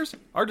 bottle openers,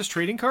 artist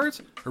trading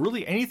cards, or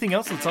really anything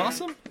else that's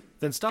awesome?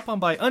 Then stop on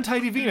by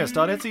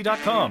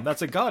untidyvenus.etsy.com.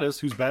 That's a goddess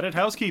who's bad at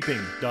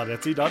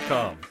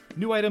housekeeping.etsy.com.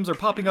 New items are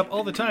popping up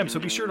all the time, so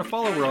be sure to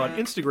follow her on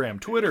Instagram,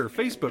 Twitter,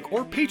 Facebook,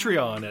 or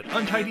Patreon at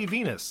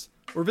untidyvenus.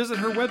 Or visit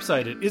her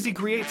website at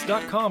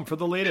izzycreates.com for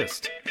the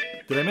latest.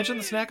 Did I mention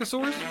the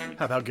Snackosaurs?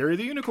 How about Gary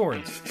the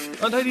Unicorns?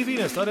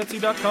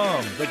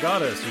 Untidyvenus.etsy.com. The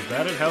goddess who's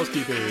bad at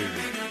housekeeping.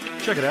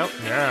 Check it out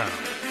now.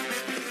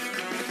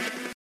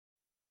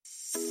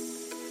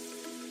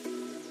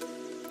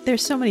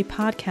 There's so many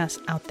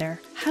podcasts out there.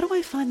 How do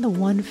I find the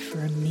one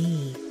for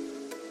me?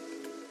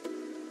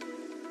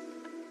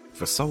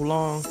 For so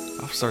long,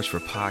 I've searched for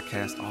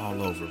podcasts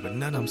all over, but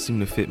none of them seem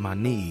to fit my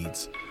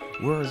needs.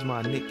 Where is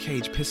my Nick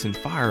Cage Pissing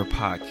Fire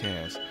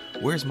podcast?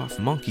 Where's my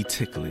monkey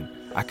tickling?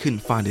 I couldn't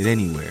find it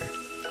anywhere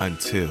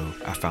until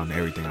I found the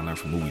Everything I Learned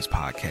from Movies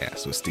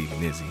podcast with Steve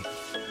and Izzy.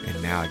 And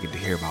now I get to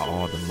hear about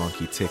all the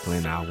monkey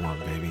tickling I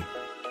want, baby.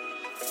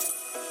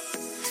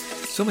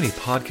 So many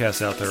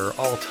podcasts out there are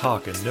all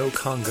talk and no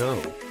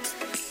Congo.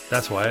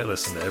 That's why I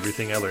listen to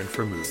Everything I Learned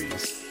from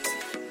Movies.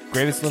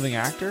 Greatest living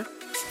actor?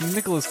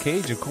 Nicolas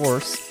Cage, of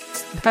course.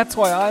 That's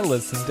why I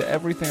listen to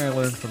Everything I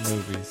Learned from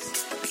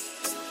Movies.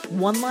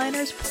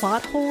 One-liners,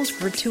 plot holes,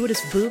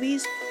 gratuitous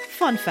boobies?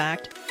 Fun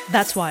fact,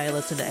 that's why I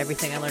listen to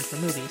Everything I Learned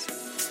from Movies.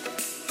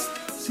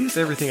 See if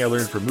Everything I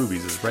Learned from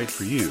Movies is right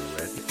for you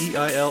at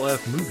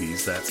EILF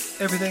Movies. That's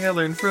Everything I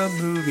Learned from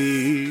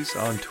Movies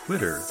on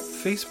Twitter,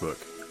 Facebook,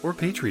 or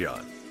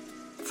Patreon.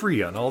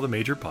 Free on all the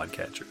major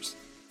podcatchers.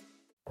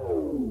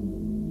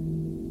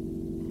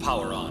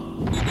 Power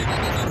on.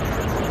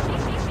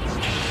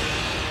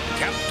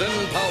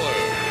 Captain Power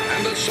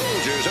and the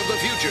soldiers of the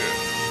future.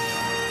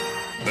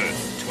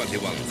 Earth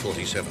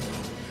 2147.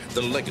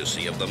 The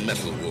legacy of the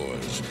Metal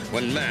Wars,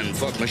 when man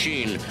fought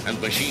machine and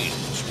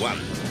machines won.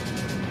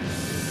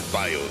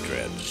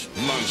 Biodreads,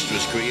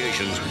 monstrous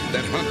creations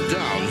that hunt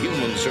down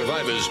human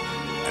survivors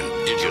and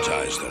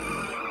digitize them.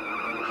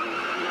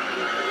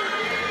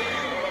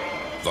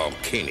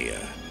 Volcania,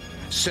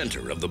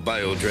 center of the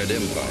Biodread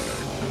Empire,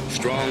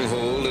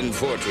 stronghold and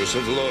fortress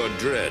of Lord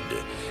Dread,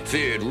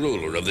 feared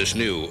ruler of this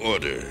new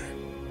order.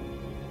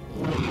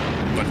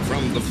 But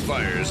from the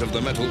fires of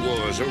the Metal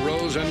Wars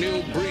arose a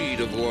new breed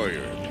of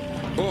warrior,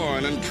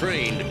 born and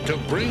trained to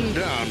bring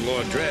down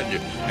Lord Dread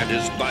and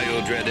his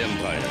Biodread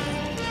Empire.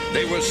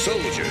 They were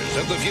soldiers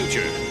of the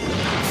future,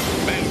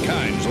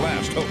 mankind's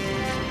last hope.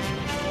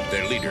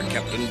 Their leader,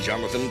 Captain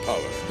Jonathan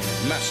Power,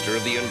 master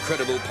of the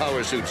incredible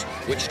power suits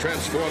which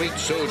transform each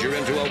soldier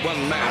into a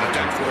one-man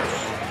attack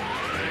force.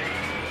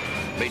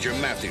 Major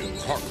Matthew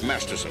Hawk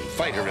Masterson,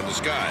 fighter in the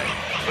sky.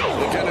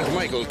 Lieutenant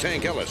Michael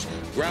Tank Ellis,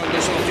 ground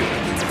assault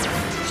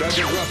unit.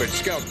 Sergeant Robert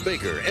Scout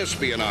Baker,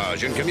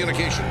 espionage and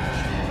communications.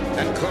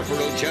 And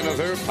Corporal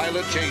Jennifer,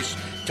 pilot chase,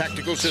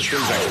 tactical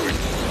systems expert.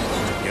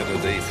 Together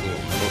they form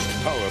the most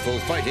powerful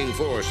fighting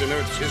force in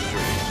Earth's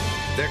history.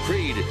 Their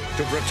creed,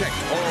 to protect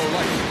all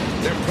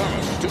life. Their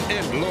promise, to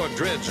end Lord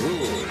Dread's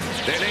rule.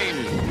 Their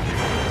name,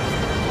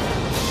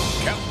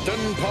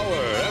 Captain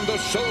Power and the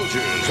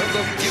soldiers of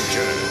the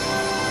future.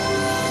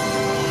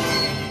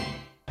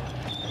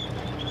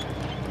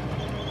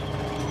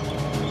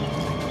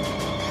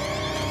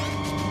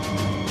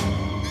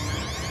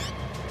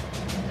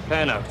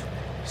 Pan out.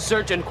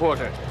 Search and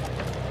quarter.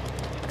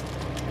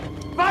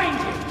 Find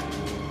him!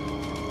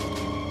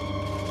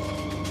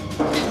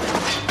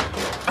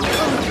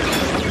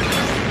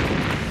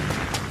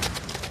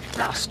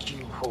 Last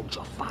you hold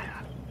your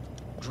fire.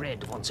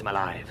 Dread wants him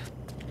alive.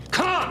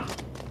 Come on!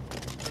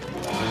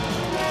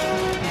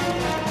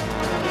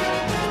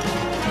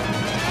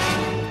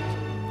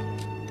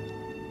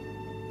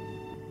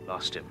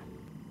 Lost him.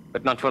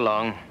 But not for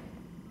long.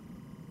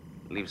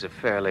 Leaves a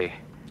fairly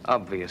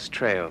obvious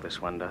trail,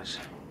 this one does.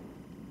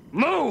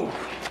 Move!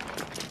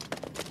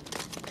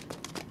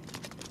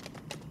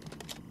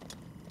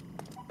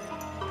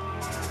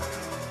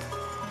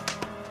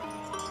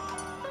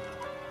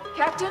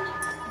 Captain?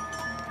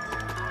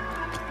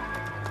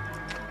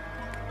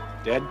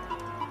 Dead?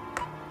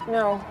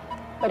 No,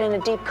 but in a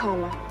deep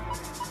coma.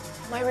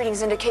 My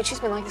readings indicate she's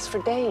been like this for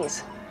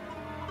days.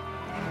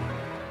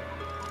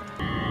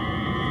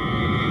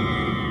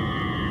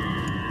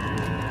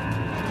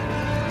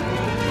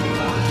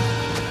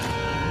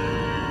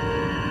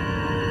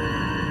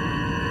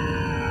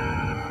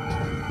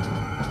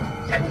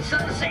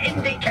 Sensors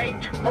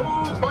indicate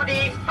full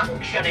body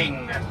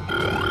functioning.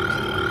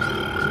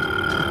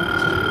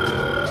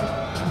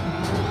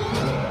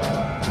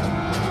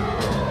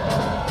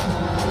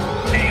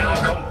 They are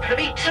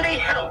completely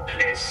healthy.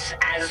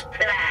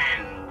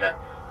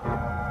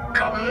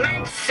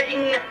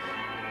 Commencing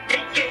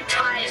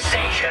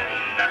digitization.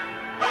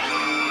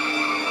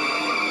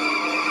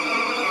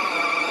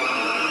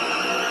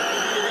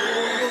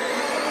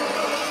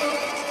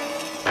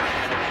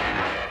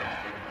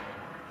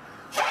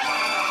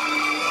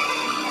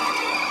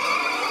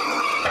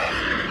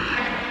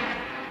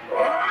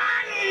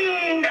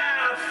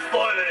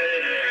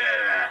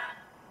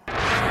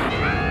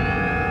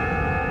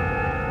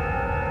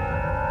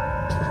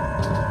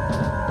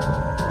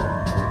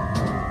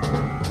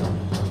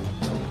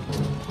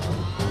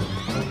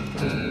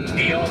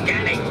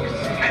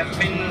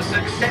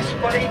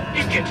 Successfully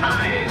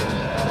digitized,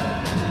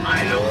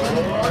 my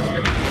lord.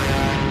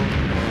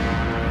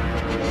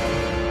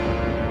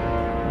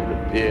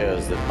 It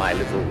appears that my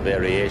little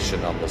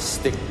variation on the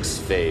Styx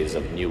phase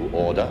of New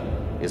Order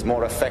is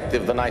more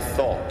effective than I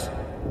thought.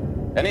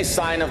 Any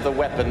sign of the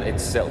weapon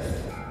itself?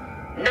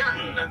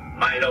 None,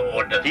 my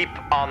lord. Keep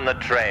on the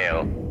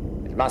trail.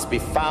 It must be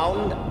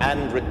found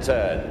and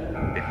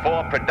returned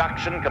before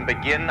production can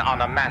begin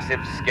on a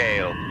massive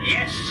scale.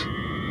 Yes,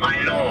 my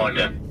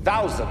lord.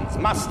 Thousands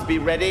must be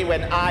ready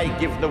when I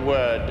give the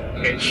word.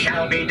 It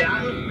shall be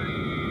done.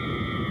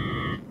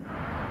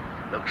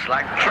 Looks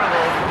like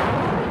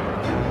trouble.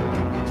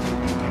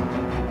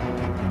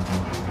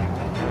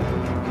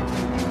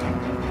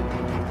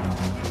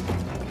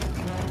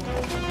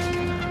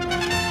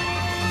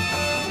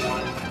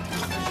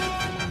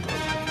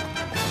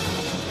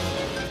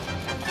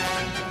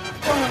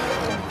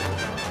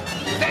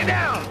 Stay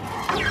down!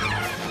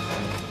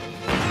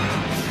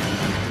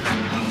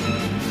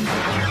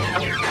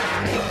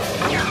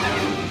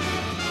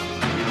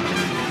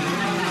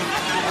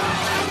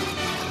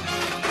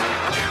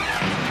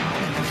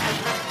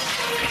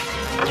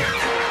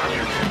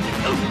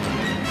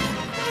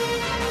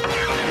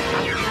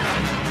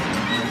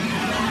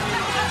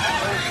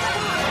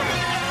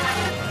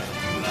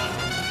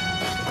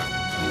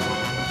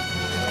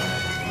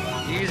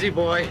 Easy,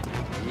 boy.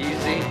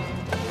 Easy.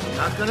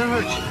 Not gonna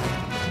hurt you.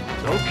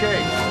 It's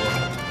okay.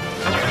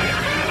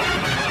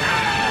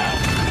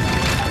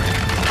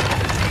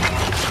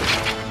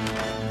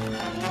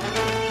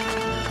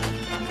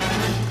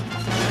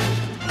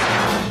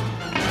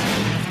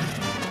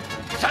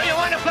 So you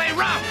want to play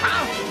rough,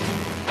 huh?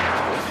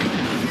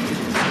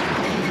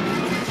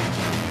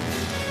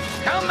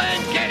 Come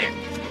and get it.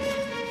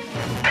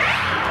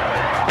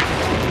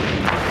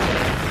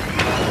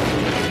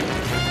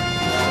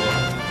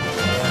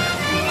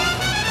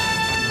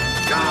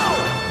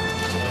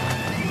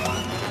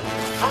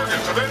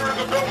 Targets have entered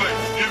the building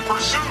in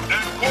pursuit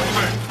and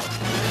closing.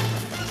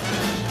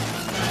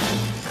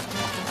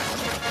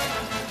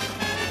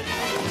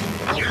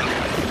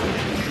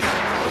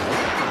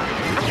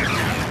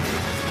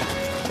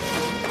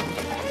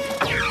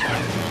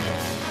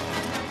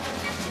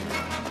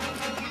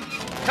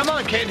 Come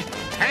on, kid.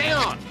 Hang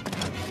on.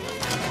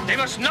 They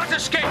must not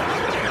escape.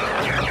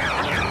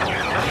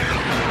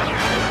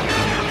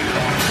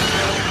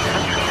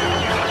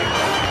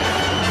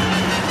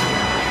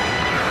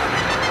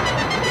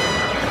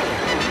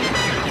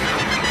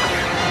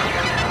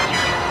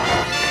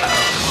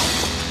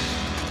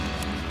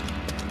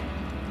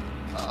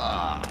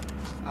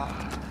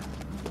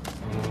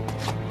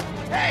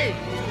 Hey!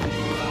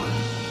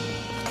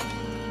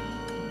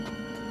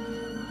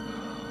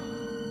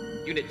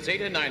 Unit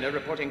Zeta 9 are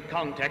reporting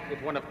contact with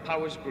one of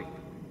Power's group.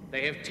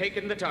 They have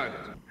taken the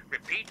target.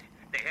 Repeat,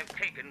 they have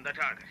taken the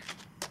target.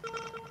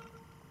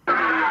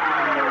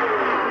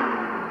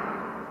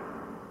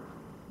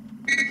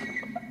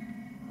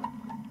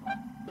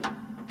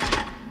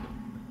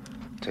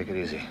 Take it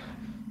easy.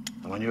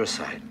 I'm on your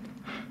side.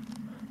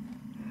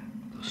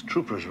 Those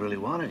troopers really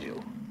wanted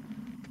you.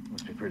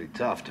 Must be pretty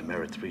tough to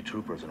merit 3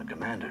 troopers and a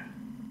commander.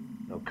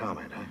 No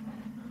comment, huh?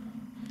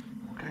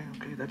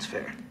 Okay, that's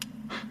fair.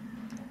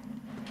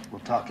 We'll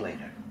talk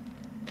later.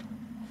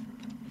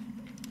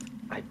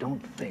 I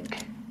don't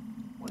think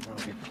we're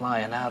gonna be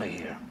flying out of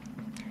here.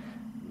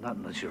 Not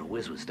unless you're a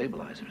whiz with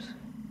stabilizers.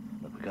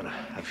 Look, we got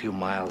a few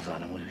miles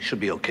on them. We should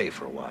be okay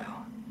for a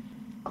while.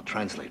 I'll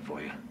translate for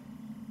you.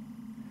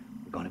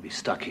 We're going to be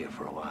stuck here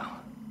for a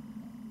while.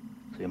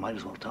 So you might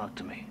as well talk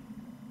to me.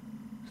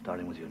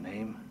 Starting with your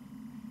name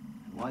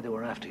and why they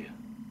were after you.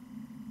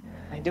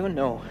 I don't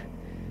know.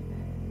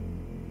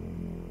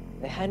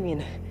 They had me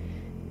in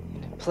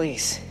a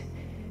place.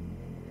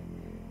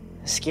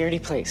 A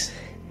scaredy place.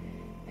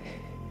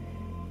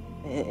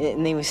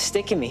 And they was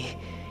sticking me.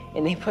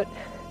 And they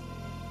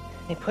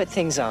put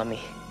things on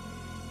me.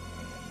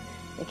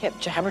 They kept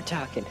jabber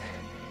talking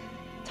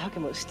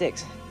about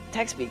Styx.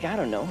 Tech speak, I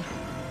don't know.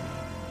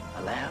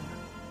 A lab?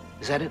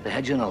 Is that it? They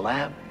had you in a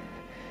lab?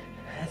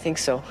 I think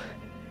so.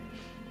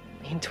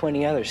 Me and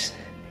 20 others.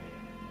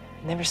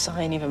 Never saw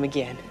any of them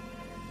again.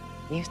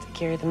 I used to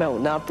carry them out,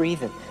 not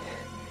breathing.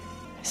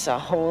 I saw a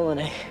hole and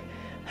I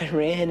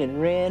ran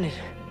and ran and...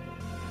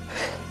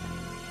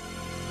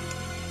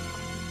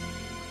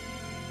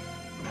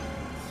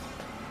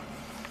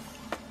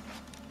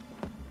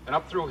 And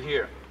up through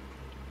here.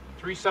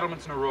 3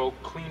 settlements in a row,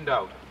 cleaned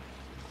out.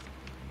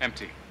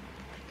 Empty.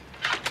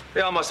 They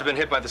all must have been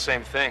hit by the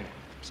same thing.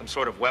 Some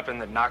sort of weapon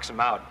that knocks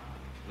them out.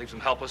 Leaves them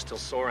helpless till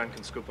Soren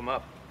can scoop them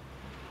up.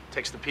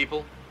 Takes the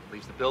people,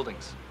 leaves the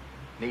buildings.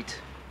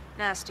 Neat.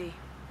 Nasty.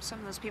 Some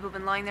of those people have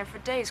been lying there for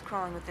days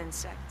crawling with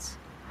insects.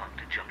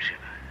 To jump ship.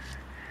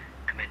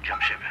 Come in,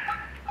 jump ship.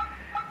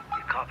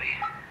 You copy?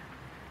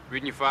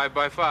 Reading you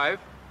 5x5.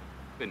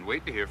 Been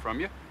waiting to hear from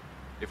you.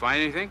 You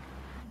find anything?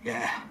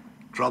 Yeah,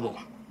 trouble.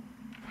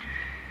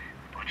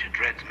 Bunch of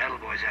Dread's metal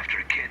boys after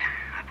a kid.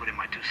 I put in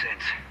my 2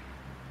 cents.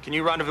 Can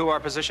you rendezvous our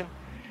position?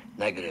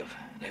 Negative.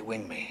 They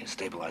winged me. His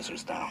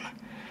stabilizer's down.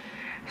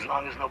 As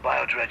long as no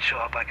bio-dread show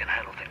up, I can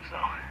handle things,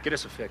 though. Get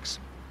us a fix.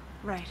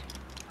 Right.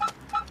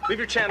 Leave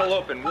your channel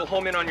open. We'll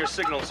home in on your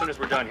signal as soon as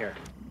we're done here.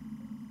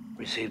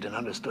 Received and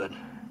understood.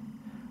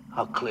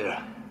 How clear?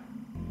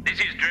 This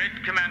is Dread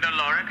Commander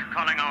Lorik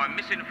calling our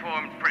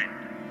misinformed friend.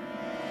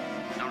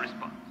 No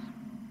response.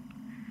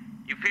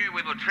 You fear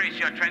we will trace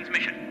your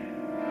transmission?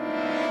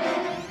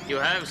 You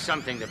have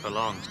something that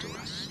belongs to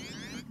us.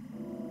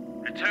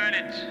 Return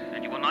it,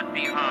 and you will not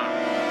be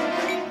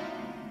harmed.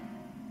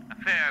 A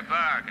fair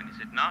bargain, is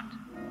it not?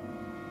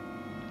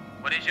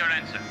 What is your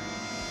answer?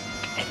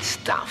 It's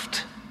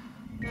stuffed.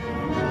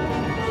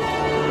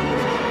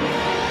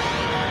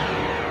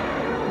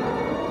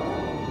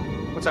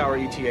 What's our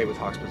ETA with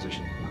Hawk's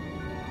position?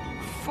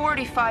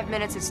 45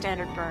 minutes at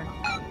standard burn.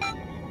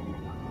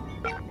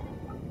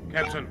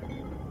 Captain,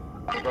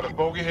 we've got a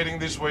bogey heading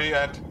this way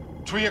at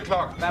 3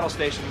 o'clock. Battle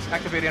stations,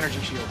 activate energy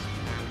shields.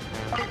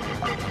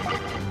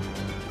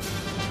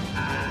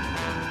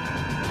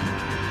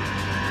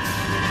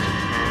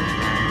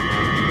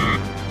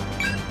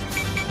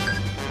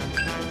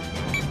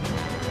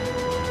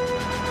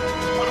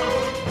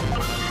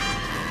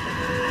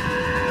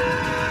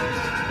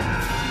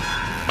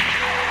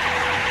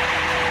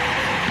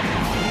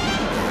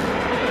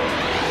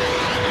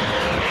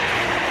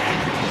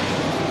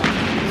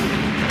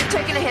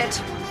 Taking a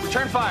hit.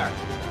 Return fire.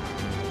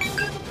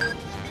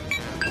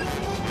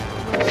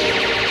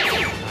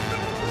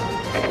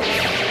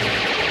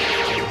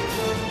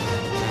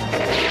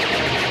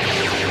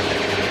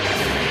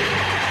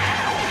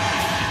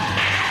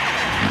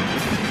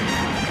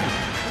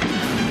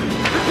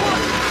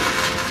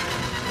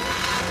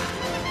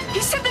 He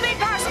set the main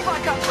power supply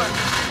coupler.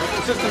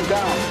 The system's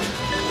down.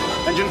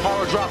 Engine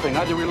power dropping.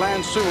 Either we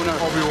land soon or...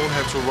 Oh, we won't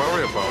have to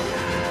worry about it.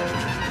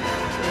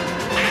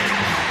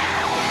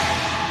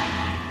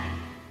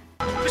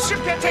 The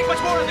ship can't take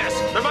much more of this.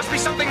 There must be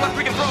something left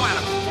we can throw at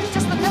him. It's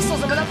just the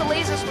missiles, and without the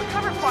lasers for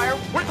cover fire.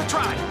 Worth a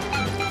try.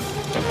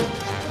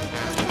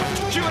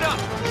 Cue it up.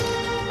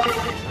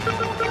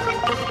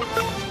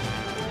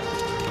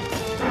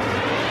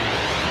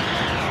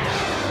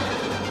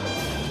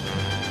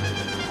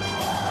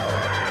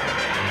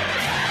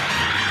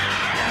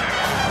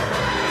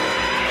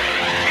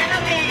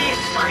 Enemy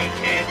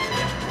sighted.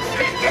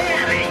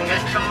 Preparing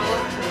to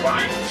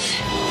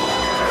watch.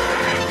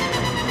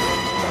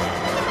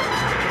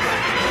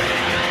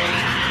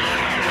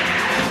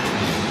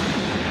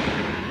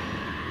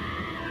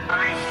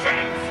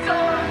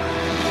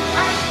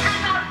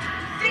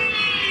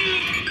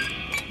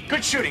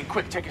 Good shooting.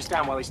 Quick, take us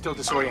down while he's still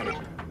disoriented.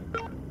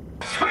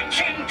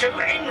 Switching to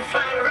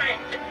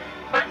infrared,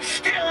 but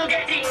still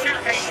getting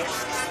nothing.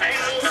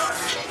 I'm not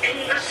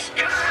in the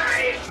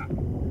sky.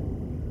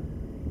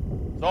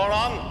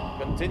 Sauron,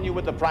 continue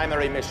with the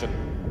primary mission.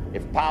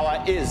 If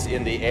power is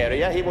in the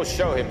area, he will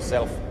show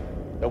himself.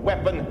 The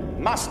weapon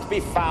must be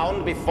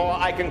found before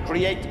I can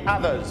create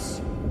others.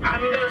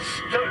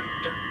 Understood,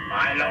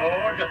 my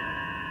lord.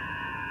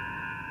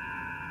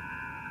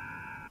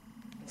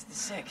 It's the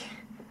sick.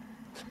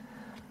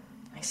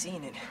 I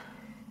seen it.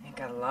 It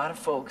got a lot of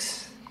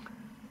folks.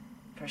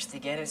 First they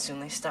get it,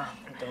 soon they stop.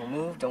 Don't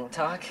move, don't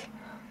talk.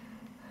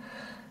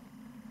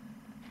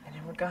 I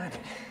never got it.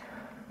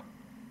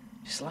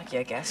 Just lucky,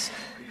 I guess.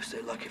 You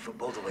stay lucky for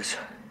both of us.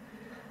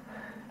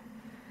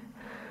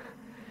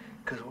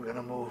 Because we're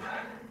gonna move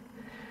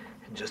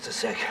in just a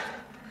sec.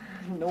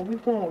 No, we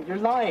won't. You're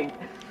lying.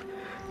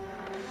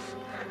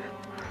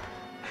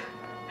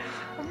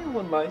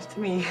 Everyone lies to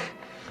me.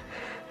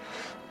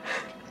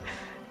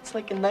 It's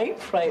like a night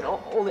fright,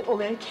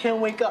 only I can't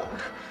wake up.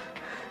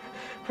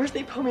 First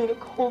they put me in a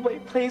cold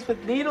white place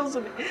with needles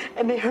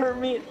and they hurt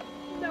me.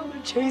 And now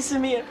they're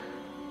chasing me.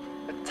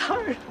 I'm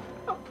tired.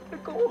 I wanna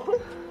go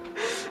home.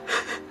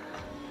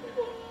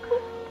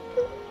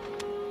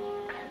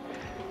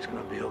 It's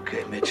gonna be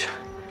okay, Mitch.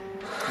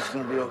 It's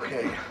gonna be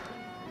okay.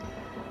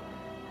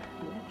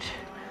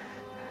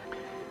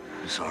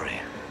 I'm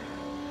sorry.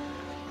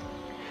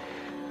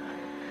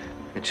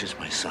 Mitch is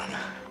my son.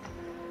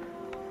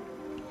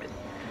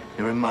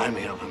 You remind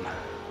me of him.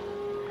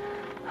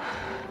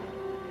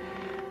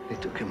 They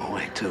took him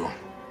away, too.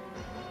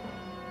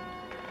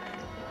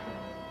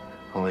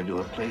 Only to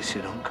a place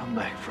you don't come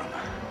back from.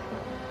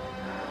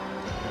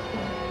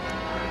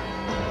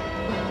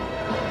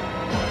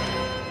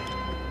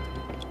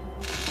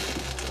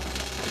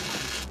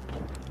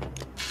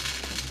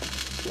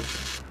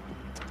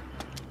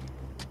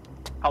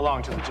 How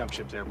long till the jump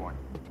ship's airborne?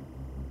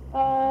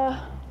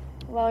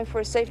 allowing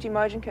for a safety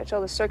margin, catch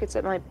all the circuits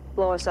that might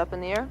blow us up in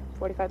the air.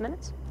 45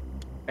 minutes.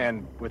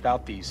 And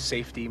without the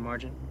safety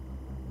margin?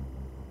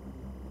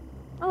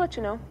 I'll let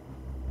you know,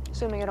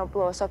 assuming it don't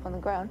blow us up on the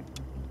ground.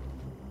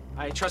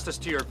 I trust us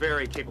to your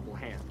very capable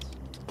hands.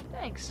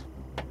 Thanks.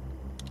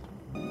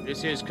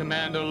 This is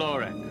Commander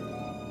Lorek.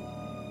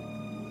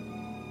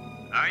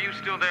 Are you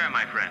still there,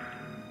 my friend?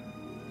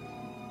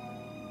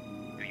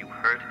 Do you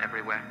hurt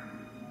everywhere?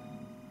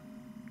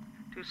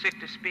 Too sick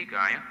to speak,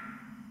 are you?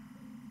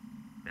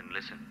 Then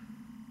listen.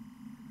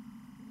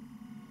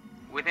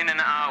 Within an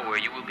hour,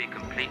 you will be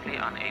completely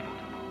unable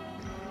to move.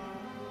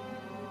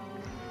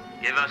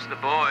 Give us the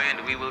boy,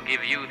 and we will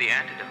give you the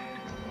antidote.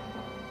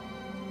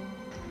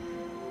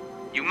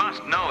 You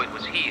must know it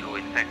was he who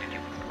infected you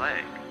with the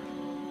plague.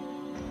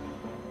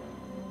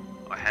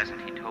 Or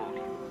hasn't he told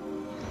you?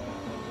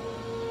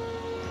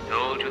 He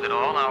told you that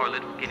all our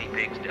little guinea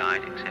pigs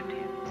died except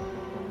him.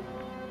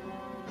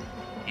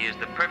 He is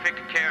the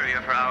perfect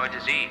carrier for our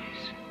disease.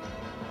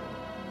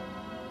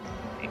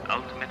 The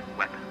ultimate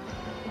weapon.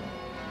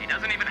 He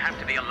doesn't even have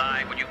to be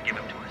alive when you give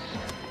him to us.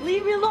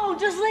 Leave me alone!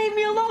 Just leave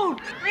me alone!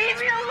 Leave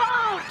me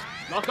alone!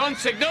 Lock on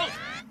signal!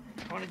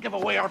 Want to give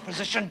away our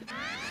position?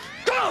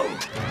 Go!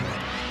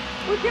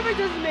 What difference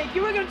does it make?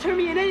 You were gonna turn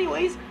me in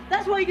anyways.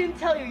 That's why he didn't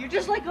tell you. You're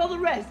just like all the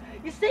rest.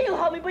 You say you'll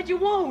help me, but you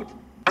won't.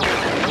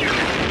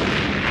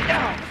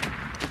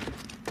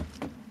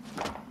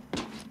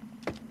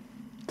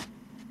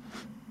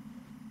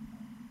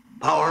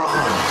 Power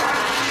on.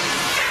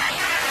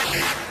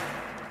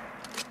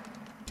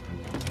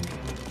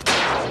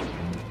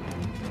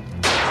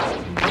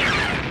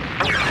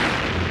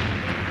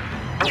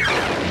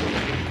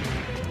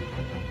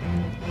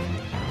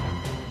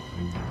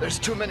 There's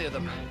too many of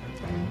them.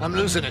 I'm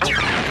losing it.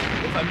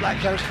 If I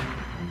black out,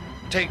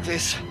 take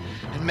this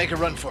and make a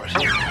run for it.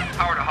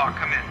 Power to Hawk,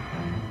 come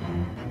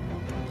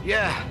in.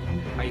 Yeah.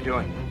 How you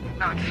doing?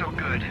 Not so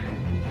good.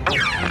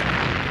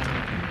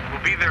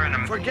 We'll be there in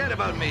a... Forget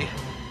about me.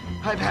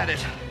 I've had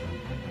it.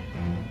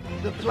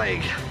 The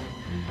plague.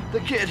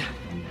 The kid.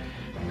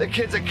 The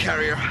kid's a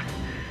carrier.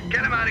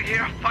 Get him out of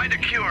here. Find a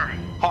cure.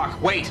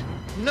 Hawk, wait.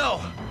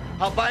 No.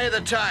 I'll buy you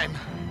the time.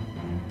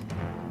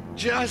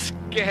 Just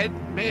get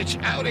Mitch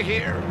out of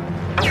here.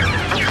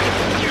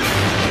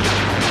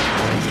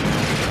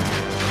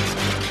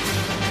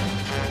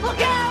 Look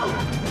out!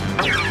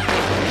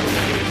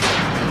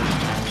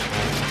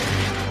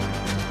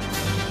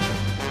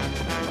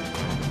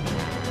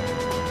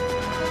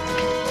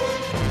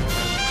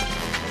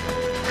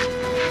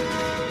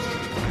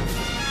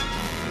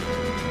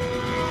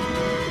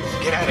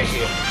 Get out of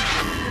here.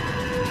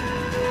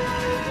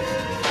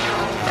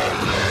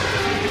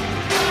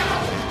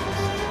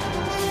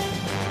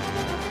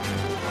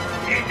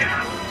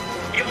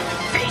 You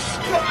say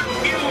strong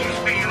news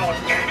for you,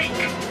 organic.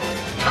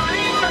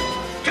 Time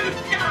to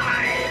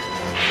die.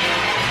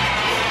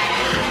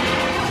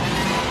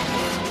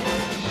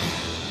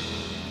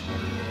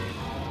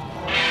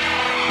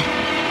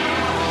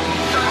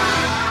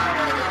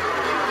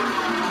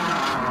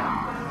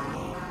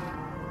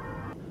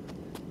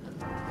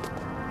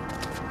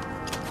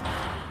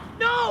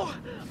 No!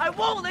 I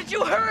won't let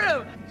you hurt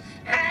him!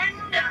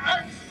 Stand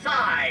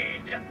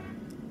aside.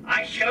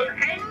 I shall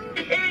end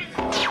his...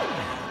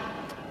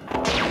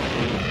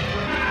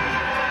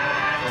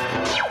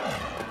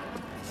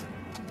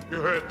 You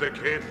heard the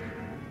kid.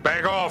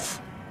 Back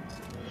off.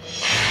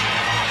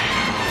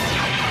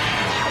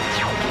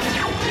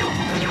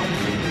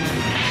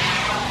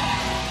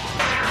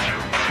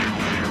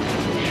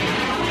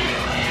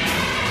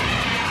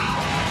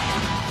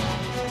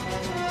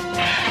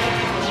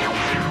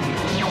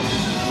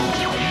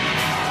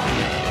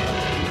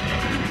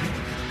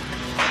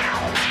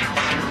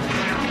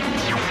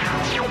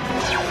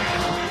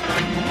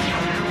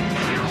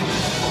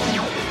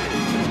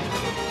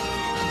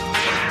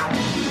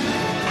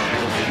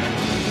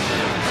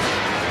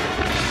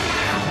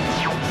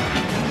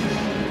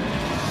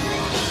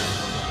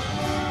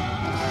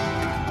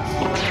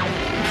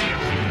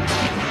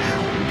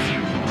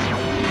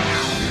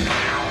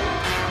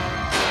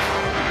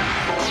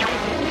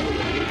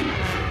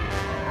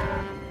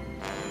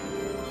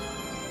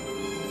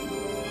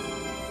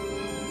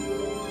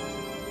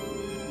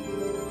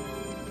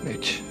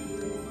 Mitch.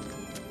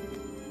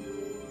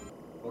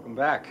 Welcome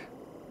back.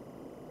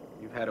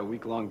 You've had a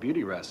week-long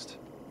beauty rest.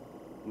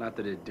 Not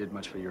that it did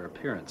much for your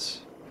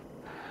appearance.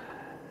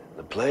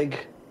 The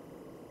plague?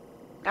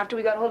 After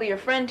we got hold of your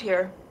friend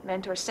here,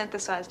 Mentor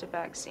synthesized a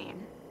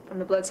vaccine from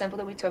the blood sample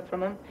that we took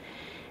from him,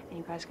 and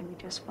you guys can be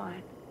just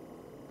fine.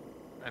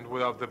 And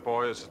without the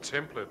boy as a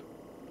template,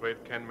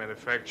 Dredd can't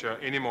manufacture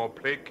any more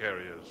plague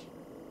carriers.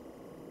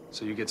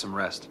 So you get some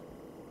rest.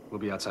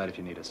 We'll be outside if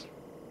you need us.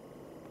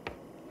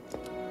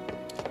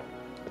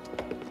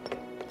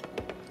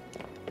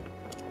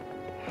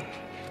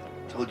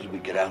 Told you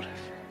we'd get out.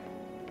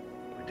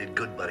 We did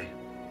good, buddy.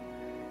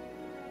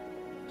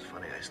 It's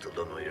funny, I still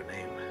don't know your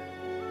name.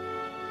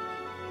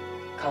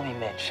 Call me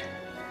Mitch.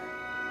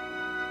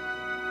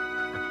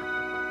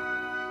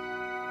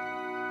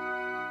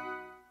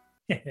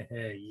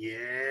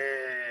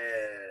 Yeah.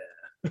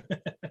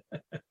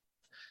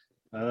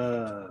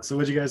 So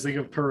what'd you guys think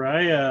of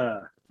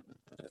Pariah?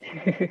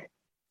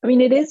 I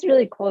mean, it is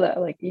really cool that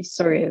like each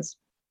story is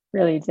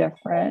really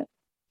different.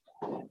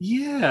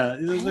 Yeah,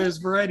 there's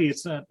variety.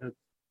 It's not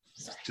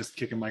just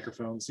kicking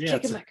microphones. Yeah,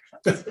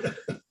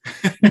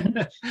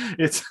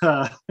 it's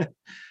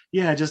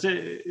yeah, just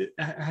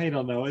I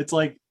don't know. It's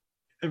like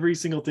every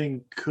single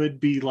thing could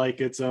be like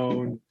its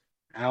own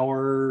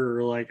hour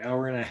or like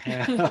hour and a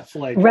half.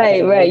 Like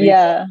right,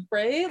 yeah,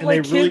 right. And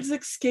Like they really- kids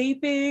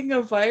escaping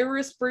a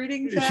virus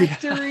breeding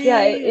factory.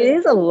 Yeah, it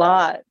is a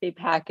lot they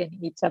pack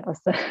in each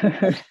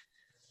episode.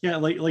 Yeah,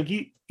 like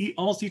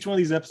almost each one of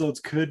these episodes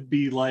could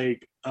be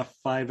like a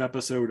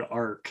 5-episode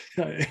arc.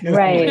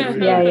 Right.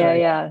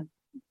 Yeah.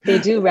 They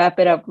do wrap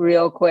it up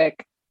real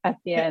quick at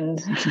the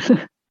end.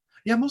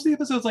 Yeah, most of the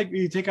episodes, like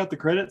you take out the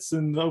credits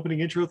and the opening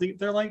intro thing,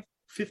 they're like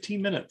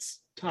 15 minutes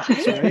tops,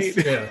 right?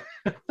 Yeah.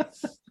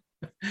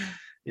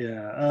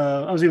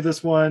 Yeah. I was with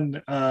this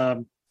one.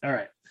 All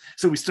right.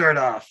 So we start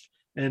off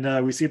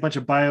and we see a bunch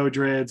of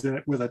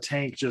biodreads with a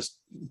tank just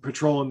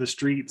patrolling the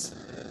streets.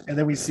 And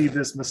then we see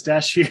this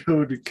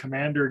mustachioed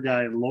commander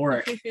guy,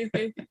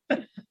 Lorik.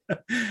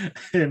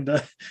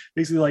 And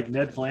basically like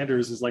Ned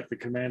Flanders is like the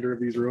commander of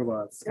these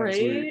robots. Kinda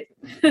Right.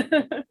 sweet.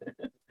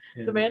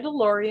 The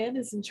Mandalorian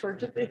is in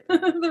charge of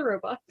the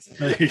robots.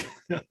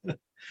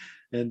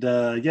 And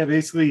yeah,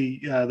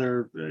 basically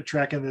they're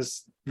tracking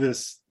this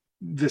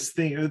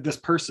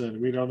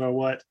person. We don't know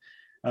what.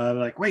 They're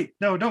like, wait,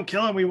 no, don't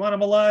kill him. We want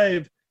him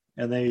alive.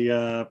 And they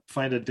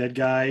find a dead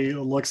guy, it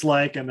looks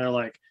like, and they're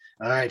like,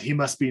 all right, he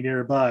must be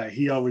nearby.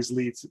 He always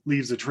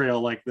leaves a trail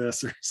like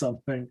this or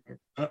something.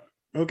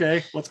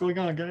 Okay, what's going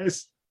on,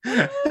 guys?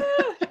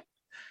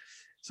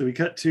 So we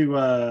cut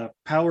to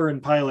Power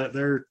and Pilot.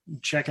 They're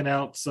checking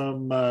out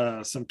some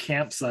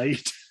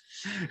campsite.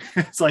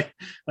 It's like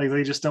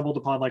they just stumbled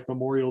upon like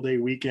Memorial Day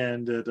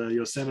weekend at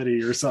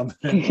Yosemite or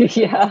something.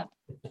 Yeah.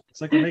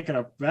 It's like they're making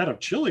a vat of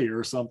chili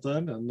or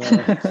something. And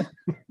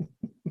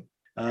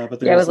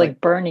but yeah, it was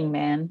like Burning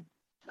Man.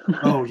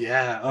 Oh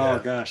yeah. Oh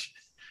gosh.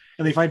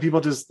 And they find people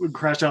just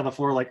crash down on the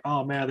floor like,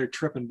 oh man, they're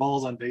tripping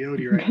balls on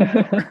peyote right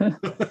now.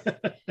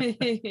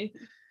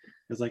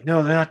 It's like,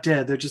 no, they're not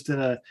dead. They're just in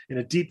a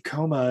deep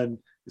coma. And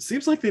it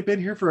seems like they've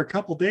been here for a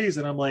couple days.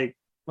 And I'm like,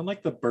 when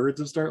like the birds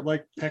have start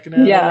like pecking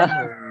at Yeah. them,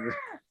 or,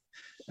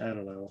 I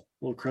don't know,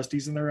 little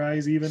crusties in their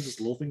eyes, even just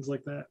little things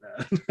like that.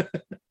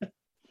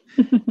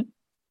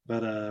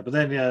 But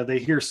then yeah, they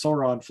hear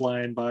Sauron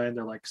flying by and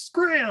they're like,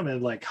 scram,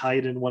 and like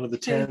hide in one of the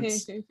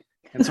tents. And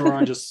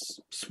Sauron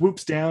just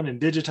swoops down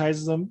and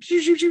digitizes them.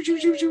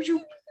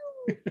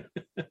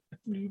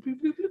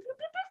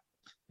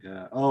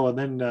 Yeah. Oh, and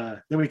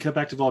then we cut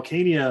back to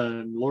Volcania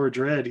and Lord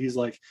Dredd. He's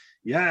like,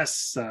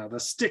 yes, the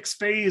Styx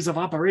phase of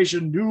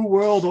Operation New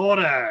World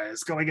Order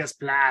is going as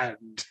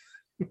planned.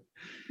 And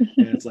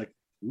it's like,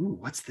 ooh,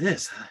 what's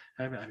this?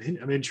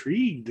 I'm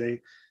intrigued.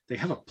 They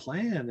have a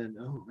plan, and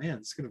oh man,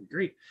 it's gonna be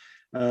great.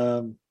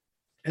 And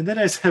then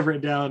I have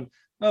written down,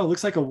 oh, it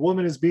looks like a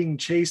woman is being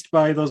chased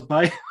by those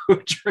biodreads.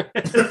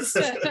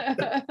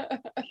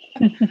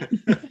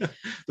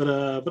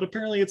 But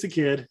apparently it's a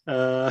kid,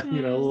 a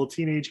little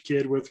teenage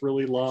kid with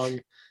really long,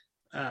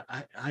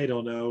 I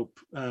don't know,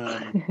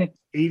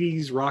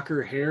 80s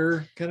rocker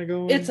hair kind of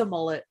going. It's a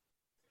mullet.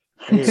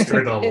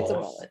 Straight on It's a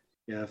wall. mullet.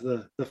 Yeah,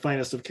 the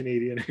finest of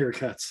Canadian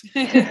haircuts.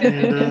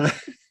 And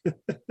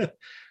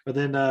but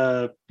then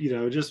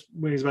just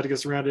when he's about to get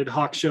surrounded,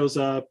 Hawk shows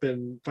up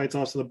and fights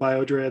off some of the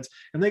biodreads,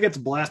 and then gets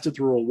blasted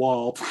through a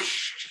wall.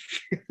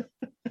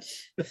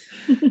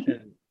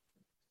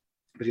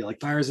 But he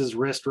like fires his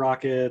wrist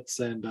rockets,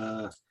 and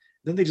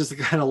then they just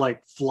kind of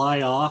like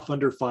fly off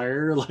under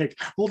fire. Like,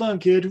 hold on,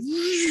 kid.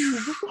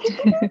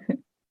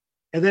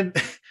 And then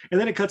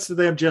it cuts to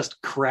them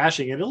just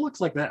crashing, and it looks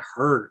like that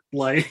hurt.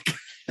 Like,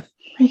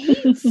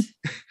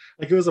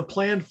 like it was a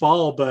planned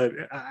fall, but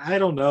I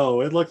don't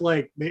know. It looked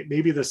like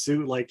maybe the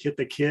suit like hit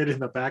the kid in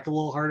the back a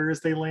little harder as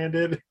they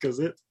landed, because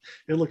it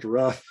looked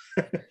rough.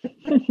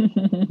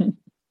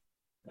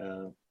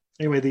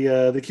 Anyway,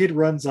 the kid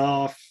runs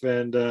off,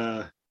 and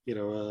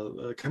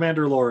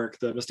Commander Lorik,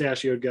 the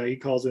mustachioed guy, he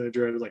calls in a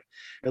Dredd, like,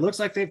 it looks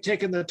like they've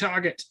taken the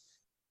target.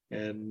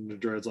 And the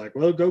Dread's like,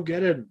 well, go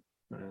get him.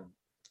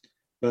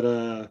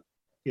 But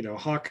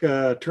Hawk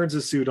turns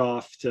his suit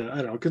off to,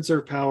 I don't know,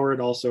 conserve power,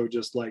 and also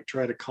just like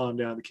try to calm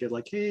down the kid,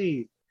 like,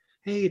 hey,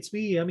 it's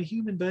me. I'm a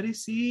human, buddy.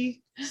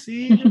 See,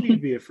 you don't need to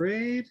be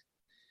afraid.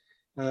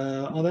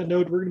 On that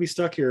note, we're gonna be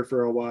stuck here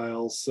for a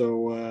while,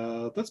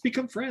 so let's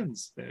become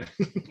friends.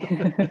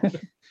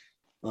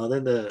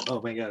 Then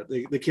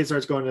the kid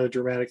starts going to a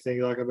dramatic thing,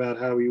 talking about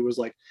how he was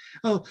like,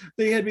 oh,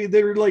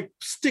 they were like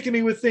sticking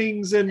me with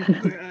things,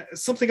 and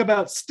something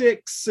about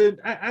sticks, and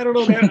I don't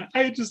know, man,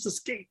 I just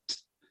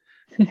escaped.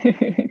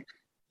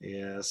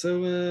 Yeah,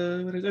 so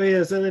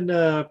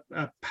then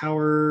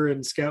Power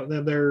and Scout and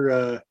them,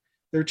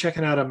 they're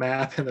checking out a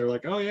map, and they're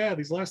like, oh yeah,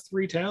 these last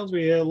 3 towns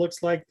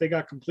looks like they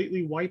got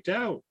completely wiped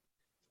out.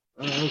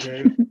 Oh,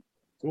 okay.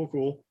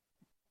 Cool.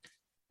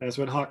 That's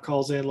when Hawk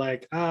calls in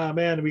like,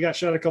 man, we got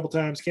shot a couple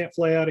times, can't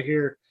fly out of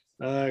here.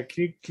 Can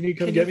you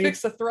come Can get you me?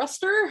 fix the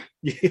thruster?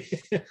 Can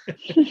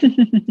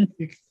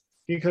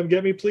you come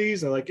get me,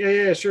 please? I'm like,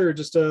 yeah, sure.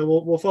 Just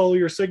we'll follow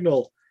your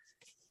signal.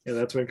 And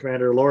that's when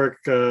Commander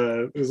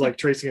Lorik is like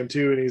tracing him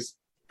too, and he's,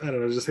 I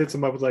don't know, just hits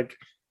him up with like,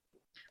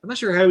 I'm not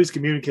sure how he's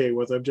communicating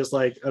with him, just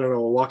like, I don't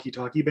know, a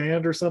walkie-talkie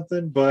band or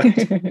something, but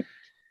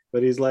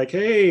but he's like,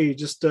 hey,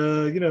 just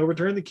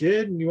return the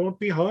kid and you won't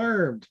be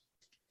harmed.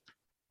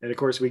 And of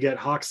course we get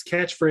Hawk's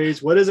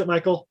catchphrase. What is it,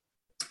 Michael?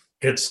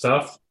 Good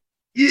stuff.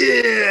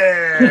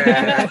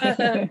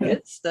 Yeah.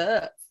 Good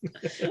stuff.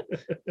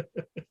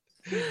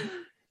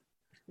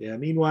 Yeah.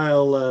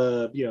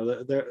 Meanwhile,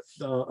 they're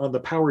on the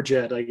power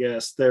jet. I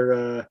guess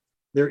they're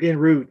en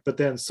route, but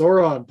then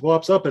Sauron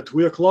pops up at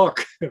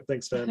 3:00.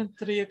 Thanks, Ben.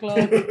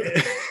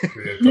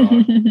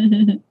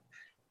 3:00.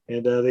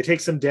 And they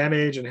take some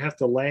damage and have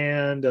to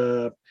land.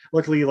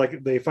 Luckily,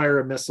 like they fire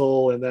a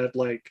missile, and that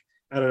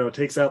I don't know,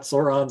 takes out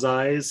Sauron's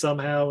eyes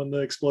somehow in the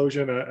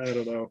explosion. I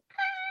don't know.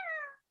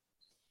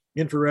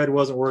 Infrared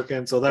wasn't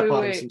working, so that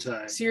bought him some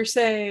time. So you're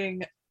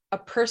saying a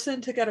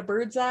person took out a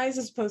bird's eyes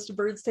as opposed to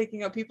birds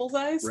taking out people's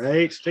eyes?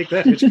 Right. Take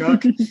that,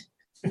 Hitchcock. So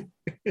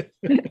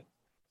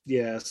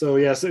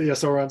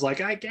Sauron's like,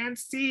 I can't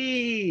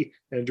see.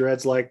 And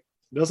Dread's like,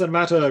 doesn't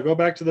matter. Go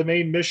back to the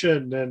main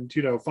mission and,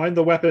 find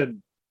the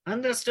weapon.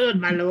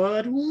 Understood, my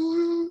lord.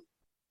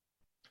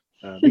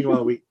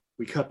 Meanwhile, we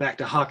cut back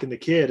to Hawk and the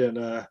kid,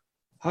 and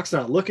Hawk's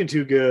not looking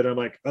too good. I'm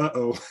like,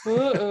 uh-oh. You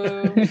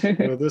know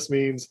what this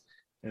means?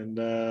 And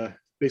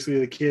basically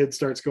the kid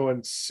starts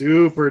going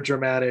super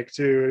dramatic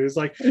too. He's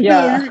like,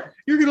 no,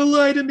 you're gonna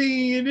lie to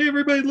me, and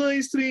everybody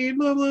lies to me, and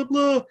blah blah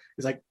blah.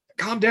 He's like,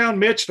 calm down,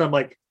 Mitch. And I'm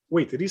like,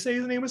 wait, did he say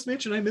his name was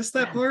Mitch and I missed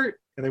that part?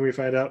 And then we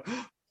find out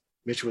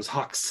Mitch was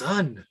Hawk's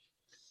son.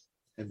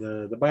 And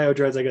the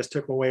Biodreads, I guess,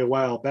 took him away a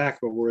while back,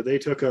 but where they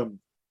took him,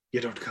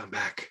 you don't come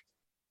back.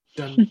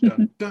 Dun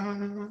dun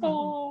dun.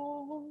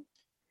 Oh.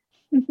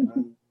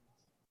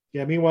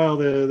 Meanwhile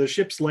the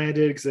ship's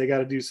landed because they got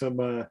to do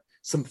some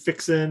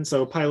fixing.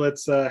 So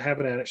Pilot's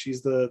having at it.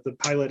 She's the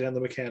pilot and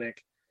the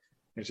mechanic.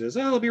 And she says,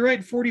 I'll be right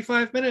in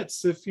 45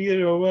 minutes if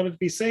you want it to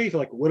be safe.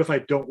 Like, what if I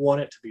don't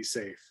want it to be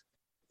safe?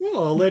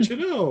 Well, I'll let you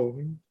know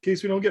in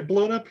case we don't get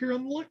blown up here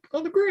on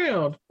the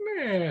ground.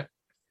 Nah.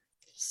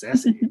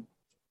 Sassy.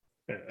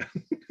 Then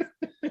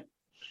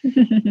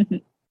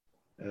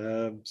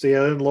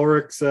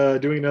Lorik's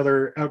doing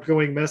another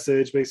outgoing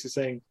message, basically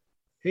saying,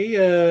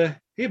 hey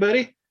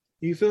buddy,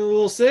 you feeling a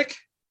little sick?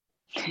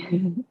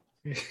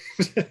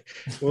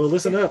 Well,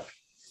 listen up.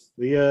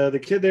 The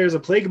kid there is a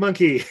plague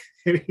monkey,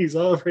 and he's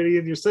already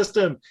in your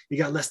system. You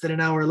got less than an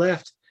hour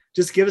left.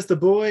 Just give us the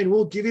boy, and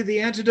we'll give you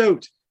the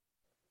antidote.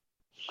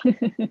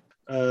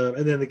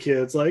 And then the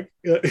kid's like,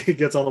 he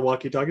gets on the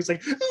walkie-talkie. He's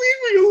like, leave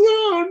me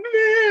alone,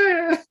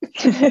 man.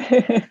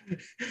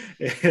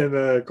 And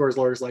of course,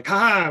 Laura's like,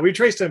 ha, we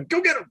traced him.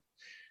 Go get him.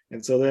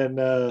 And so then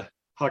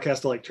Hawk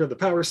has to turn the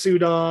power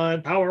suit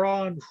on, power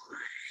on,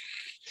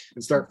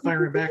 and start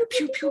firing back.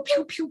 Pew, pew,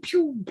 pew, pew,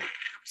 pew.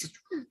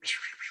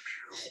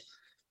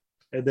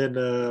 And then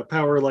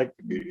Power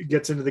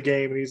gets into the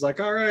game, and he's like,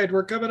 all right,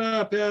 we're coming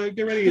up. Get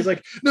ready. He's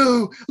like,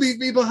 no, leave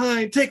me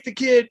behind. Take the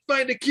kid.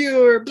 Find a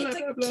cure. Blah,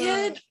 blah, blah.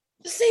 Kid,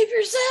 save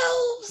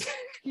yourselves.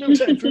 No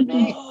time for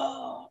me.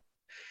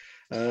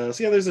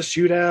 There's a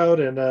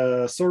shootout, and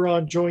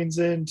Sauron joins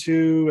in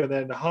too, and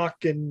then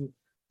Hawk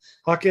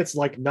gets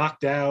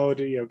knocked out,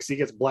 because he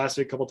gets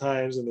blasted a couple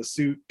times, and the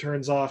suit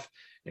turns off.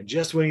 And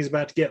just when he's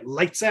about to get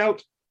lights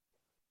out,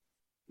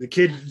 the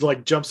kid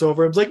jumps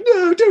over him. He's like,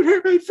 no, don't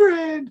hurt my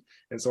friend.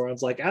 And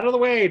Sauron's like, out of the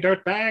way,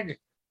 dirtbag.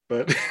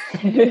 But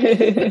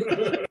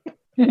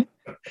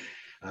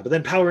but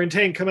then Power and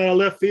Tank come out of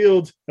left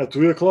field at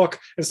 3:00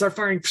 and start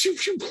firing.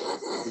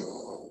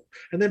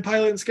 And then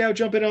Pilot and Scout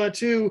jump in on it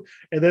too.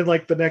 And then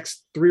the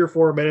next 3 or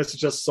 4 minutes,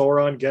 it's just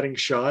Sauron getting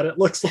shot, it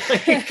looks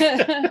like.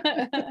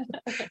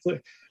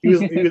 He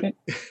was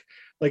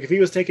if he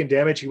was taking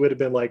damage, he would have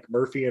been like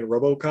Murphy and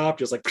RoboCop,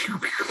 just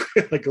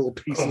little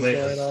pieces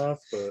flying off.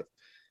 But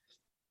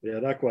yeah,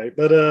 not quite.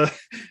 But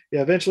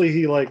eventually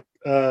he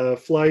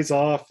flies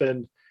off,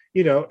 and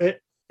and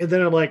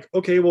then I'm like,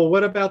 okay, well,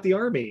 what about the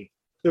army?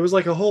 There was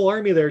a whole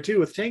army there too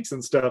with tanks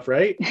and stuff,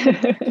 right?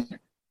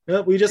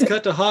 Well, we just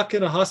cut to Hawk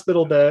in a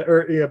hospital bed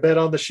or bed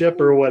on the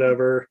ship or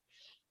whatever.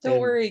 Don't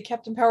worry,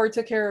 Captain Power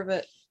took care of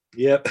it.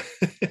 Yep.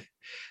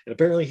 And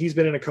apparently he's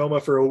been in a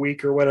coma for a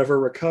week or whatever,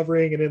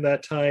 recovering. And in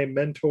that time,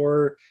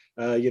 Mentor,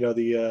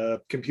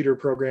 the computer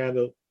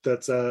program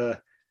that's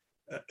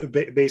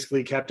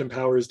basically Captain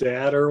Power's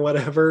dad or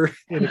whatever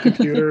in a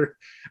computer,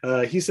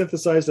 he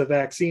synthesized a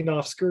vaccine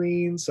off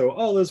screen, so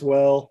all is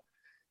well.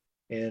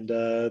 And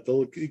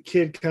the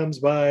kid comes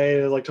by,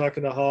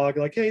 talking to Hawk,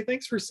 hey,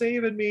 thanks for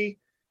saving me.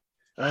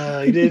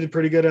 You did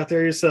pretty good out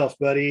there yourself,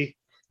 buddy.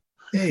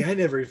 Hey, I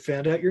never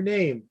found out your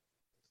name.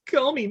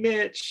 Call me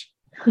Mitch.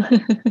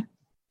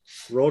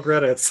 Roll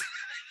credits.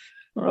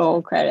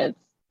 Roll credits.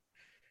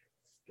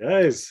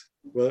 Guys,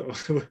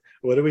 what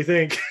do we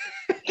think?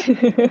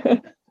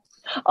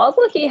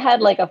 Also, he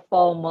had a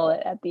full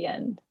mullet at the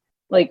end.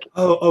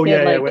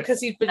 Yeah,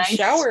 because he'd been nice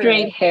showering.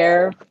 Straight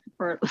hair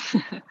for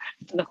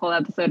the whole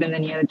episode, and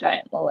then he had a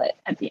giant mullet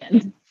at the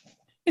end.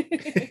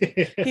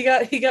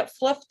 he got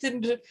fluffed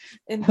and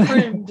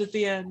trimmed at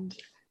the end.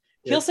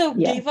 He also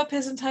Yeah. gave up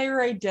his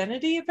entire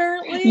identity,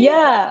 apparently.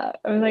 Yeah,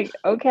 I was like,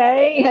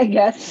 okay, I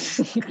guess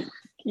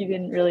he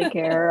didn't really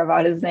care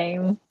about his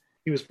name.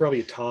 He was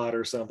probably Todd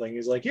or something.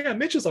 He's like, yeah,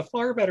 Mitch is a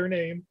far better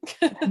name.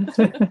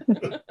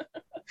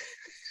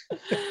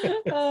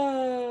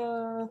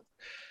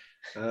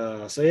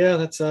 So yeah,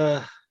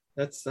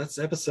 that's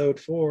episode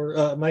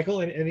 4.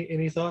 Michael,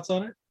 any thoughts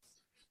on it?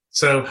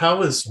 So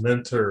how is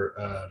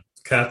Mentor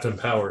Captain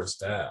Power's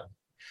dad?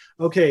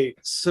 Okay,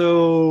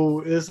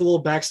 so there's a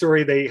little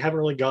backstory they haven't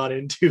really gone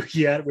into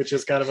yet, which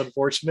is kind of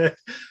unfortunate.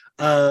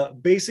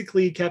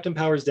 Basically, Captain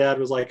Power's dad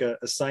was like a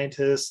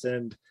scientist,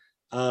 and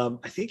I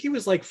think he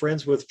was like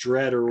friends with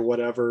Dredd or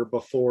whatever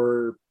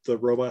before the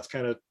robots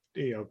kind of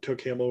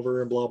took him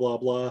over and blah blah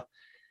blah.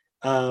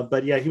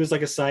 But yeah, he was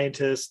like a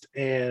scientist,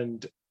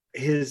 and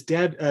his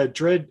dad,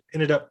 Dredd,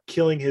 ended up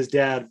killing his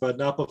dad, but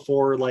not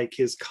before like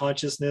his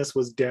consciousness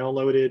was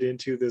downloaded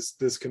into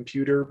this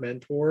computer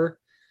Mentor.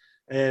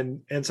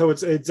 And so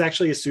it's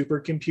actually a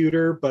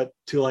supercomputer, but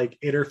to like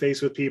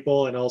interface with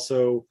people, and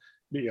also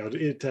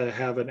to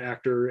have an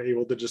actor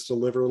able to just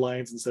deliver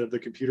lines instead of the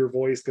computer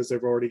voice, because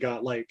they've already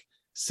got like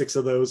 6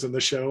 of those in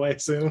the show, I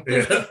assume.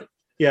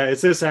 Yeah,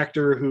 it's this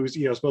actor who's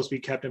supposed to be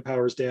Captain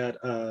Power's dad,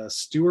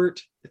 Stewart,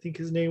 I think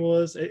his name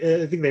was.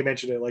 I think they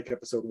mentioned it like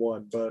episode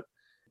 1, but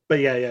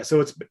yeah.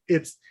 So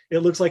it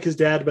looks like his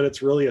dad, but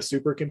it's really a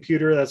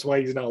supercomputer. That's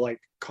why he's not like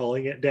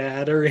calling it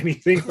dad or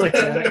anything like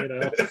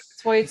that. That's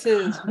why it's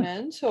his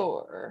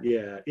mentor.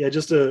 Yeah,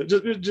 just a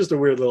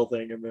weird little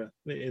thing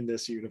in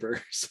this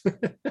universe.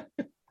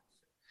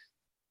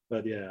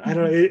 But yeah, I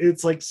don't know.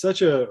 It's like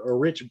such a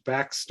rich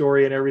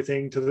backstory and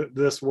everything to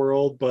this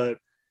world, but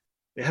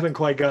they haven't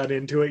quite gotten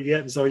into it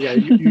yet. And so yeah,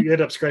 you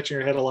end up scratching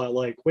your head a lot.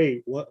 Like,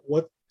 wait,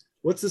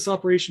 what's this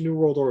Operation New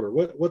World Order?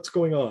 What's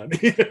going on?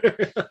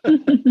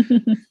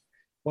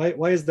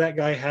 Why is that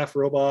guy half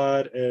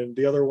robot and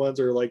the other ones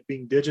are like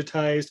being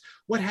digitized?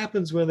 What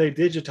happens when they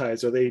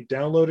digitize? Are they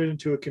downloaded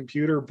into a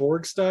computer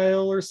Borg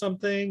style or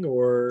something?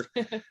 Or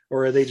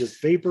are they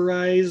just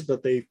vaporized,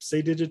 but they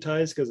say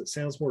digitized because it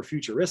sounds more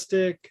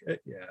futuristic?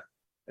 Yeah.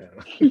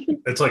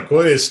 It's like,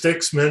 what is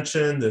Styx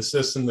mentioned? Is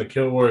this in the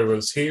Kill Roy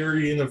Was Here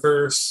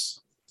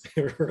universe?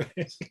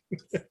 Right.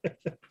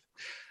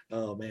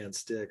 Oh man,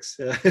 Styx.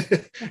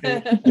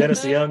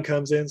 Dennis DeYoung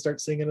comes in,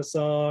 starts singing a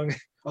song.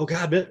 Oh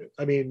god,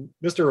 I mean,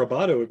 Mr.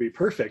 Roboto would be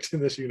perfect in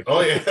this universe. Oh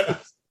yeah.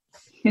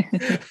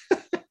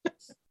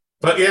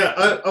 But yeah,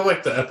 I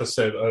like the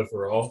episode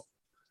overall.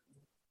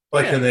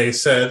 And they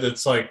said,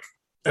 it's like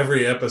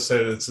every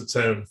episode it's its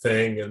own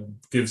thing and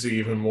gives you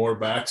even more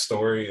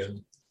backstory,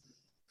 and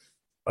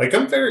like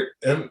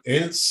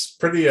it's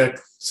pretty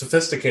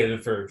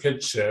sophisticated for a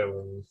kid's show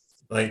in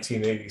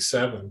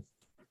 1987.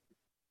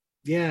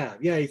 Yeah,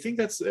 I think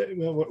that's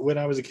when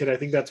I was a kid. I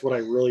think that's what I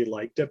really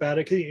liked about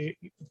it.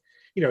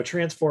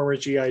 Transformers,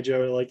 G.I.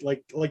 Joe,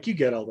 like you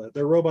get all that.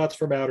 They're robots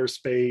from outer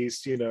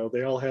space. They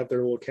all have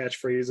their little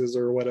catchphrases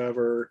or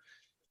whatever.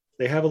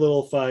 They have a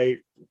little fight,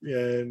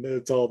 and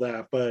it's all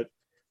that.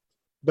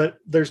 But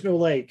there's no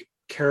like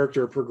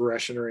character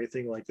progression or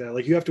anything like that.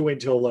 Like you have to wait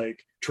until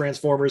like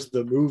Transformers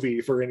the movie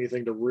for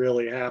anything to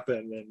really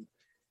happen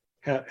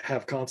and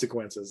have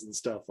consequences and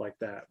stuff like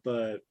that.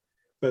 But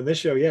in this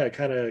show, yeah, it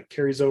kind of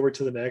carries over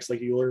to the next.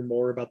 Like you learn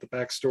more about the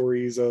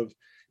backstories of,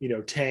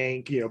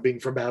 Tank, being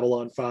from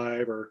Babylon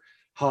 5, or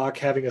Hawk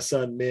having a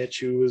son, Mitch,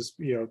 who was,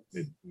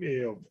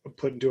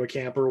 put into a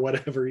camp or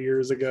whatever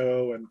years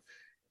ago. And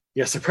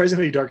yeah,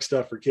 surprisingly dark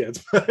stuff for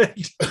kids. But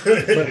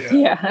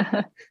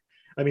yeah.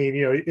 I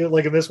mean,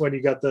 like in this one,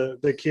 you got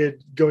the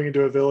kid going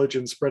into a village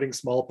and spreading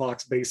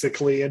smallpox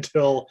basically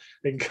until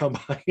they can come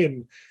by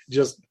and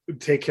just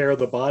take care of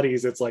the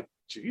bodies. It's like,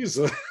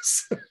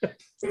 Jesus.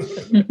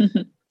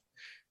 But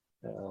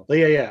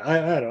yeah, I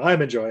don't know.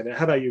 I'm enjoying it.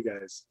 How about you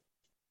guys?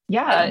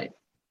 Yeah,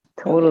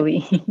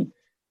 totally.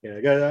 Yeah,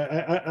 guys,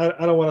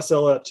 I don't want to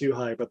sell that too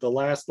high, but the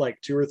last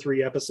like 2 or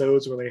 3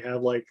 episodes when they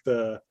have like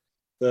the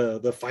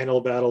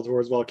final battle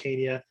towards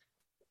Volcania,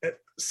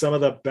 some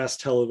of the best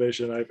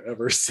television I've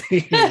ever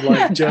seen.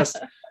 Like just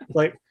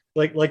like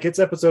it's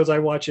episodes I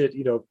watch it,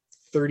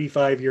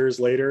 35 years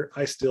later,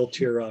 I still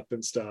tear up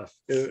and stuff.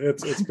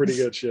 It's pretty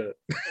good shit.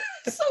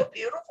 So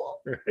beautiful.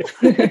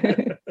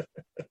 Right.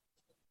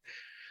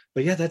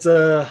 But yeah, that's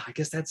I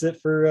guess that's it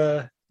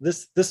for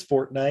this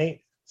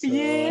fortnight. So,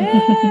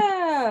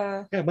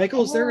 yeah. Yeah,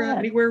 Michael, is there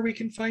anywhere we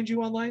can find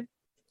you online?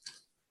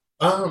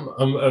 I'm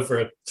over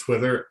at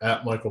Twitter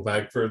at Michael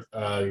Bagford.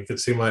 You can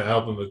see my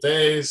album a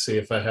day, see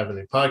if I have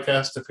any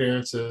podcast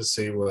appearances,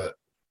 see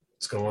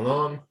what's going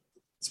on.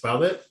 That's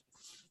about it.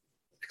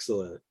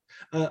 Excellent.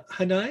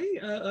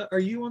 Hanai, are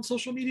you on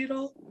social media at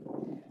all?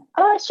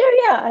 Sure,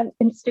 yeah. On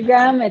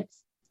Instagram, it's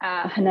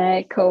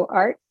Hanaeko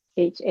Art,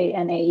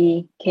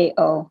 HANAEKOART.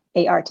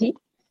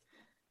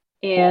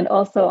 And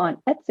also on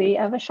Etsy,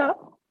 I have a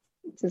shop.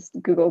 Just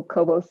Google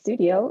Kobo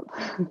Studio,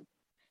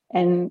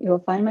 and you'll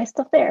find my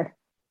stuff there.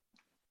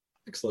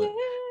 Excellent.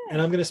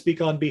 And I'm going to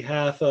speak on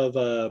behalf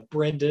of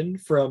Brendan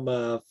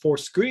from For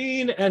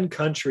Screen and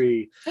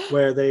Country,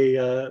 where they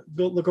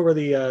look over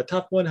the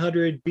top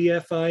 100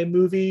 BFI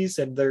movies,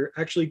 and they're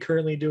actually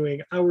currently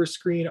doing Our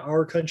Screen,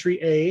 Our Country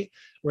A,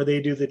 where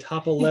they do the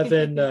top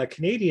 11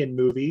 Canadian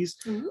movies.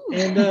 Ooh.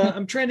 And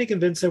I'm trying to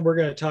convince them we're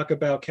going to talk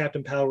about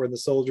Captain Power and the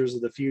Soldiers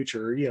of the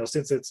Future,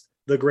 since it's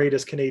the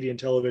greatest Canadian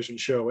television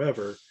show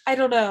ever. I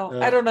don't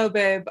know,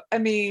 babe. I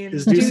mean,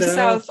 Is Due Due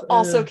South South,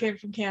 also came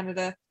from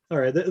Canada. All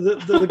right,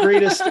 the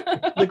greatest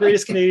the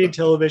greatest Canadian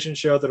television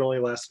show that only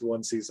lasted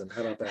one season.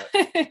 How about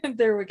that?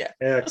 There we go.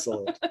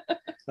 Excellent.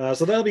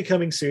 So that'll be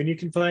coming soon. You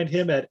can find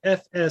him at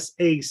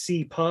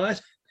FSAC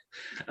Pod.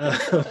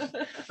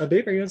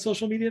 Babe, are you on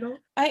social media at all?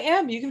 I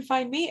am. You can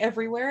find me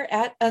everywhere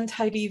at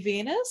Untidy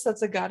Venus.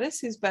 That's a goddess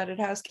who's bad at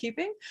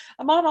housekeeping.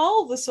 I'm on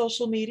all the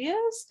social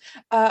medias.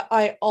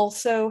 I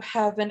also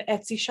have an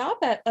Etsy shop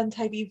at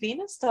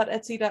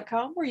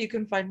untidyvenus.etsy.com where you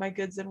can find my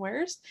goods and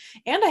wares.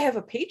 And I have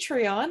a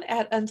Patreon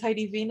at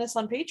Untidy Venus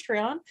on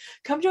Patreon.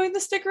 Come join the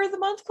Sticker of the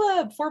Month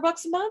Club. $4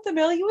 a month. I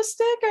mail you a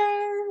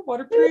sticker.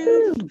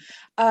 Waterproof.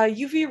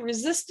 UV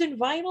resistant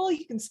vinyl.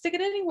 You can stick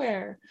it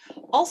anywhere.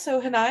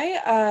 Also,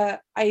 Hanai,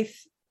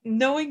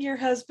 knowing your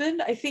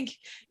husband, I think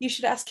you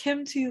should ask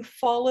him to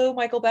follow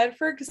Michael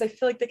Bedford because I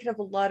feel like they could have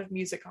a lot of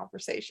music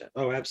conversation.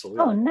 Oh,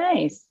 absolutely. Oh,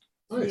 nice.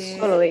 Nice.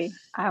 Totally.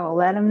 I will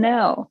let him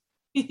know.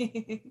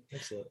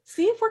 Excellent.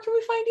 Steve, where can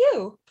we find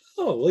you?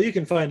 Oh, well, you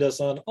can find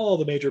us on all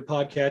the major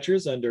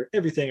podcatchers under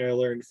Everything I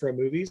Learned from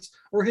Movies,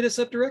 or hit us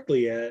up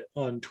directly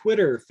on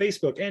Twitter,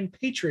 Facebook, and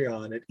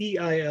Patreon at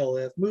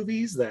EILF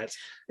Movies. That's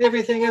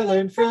Everything I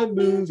Learned from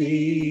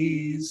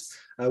Movies.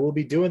 We'll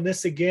be doing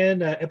this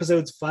again,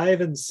 episodes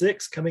 5 and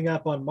 6 coming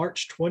up on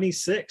March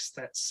 26th.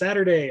 That's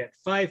Saturday at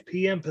 5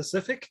 p.m.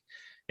 Pacific.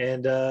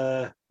 And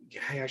I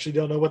actually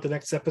don't know what the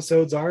next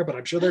episodes are, but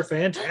I'm sure they're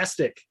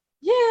fantastic.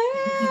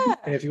 Yeah.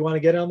 And if you want to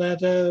get on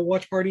that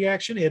watch party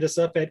action, hit us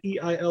up at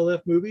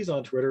EILF Movies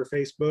on Twitter,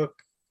 Facebook,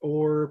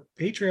 or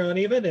Patreon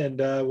even, and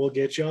we'll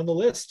get you on the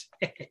list.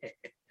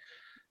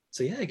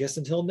 So yeah, I guess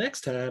until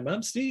next time,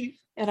 I'm Steve.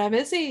 And I'm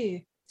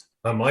Izzy.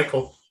 I'm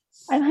Michael.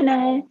 I'm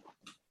Hannah.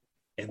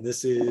 And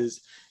this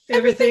is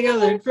Everything I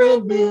Learned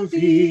from Movies.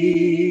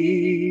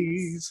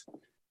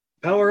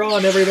 Power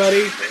on,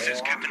 everybody. This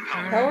is Captain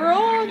Power. Power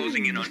on.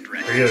 Closing in on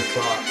Dredd. 3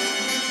 o'clock.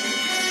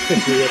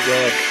 3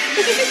 o'clock.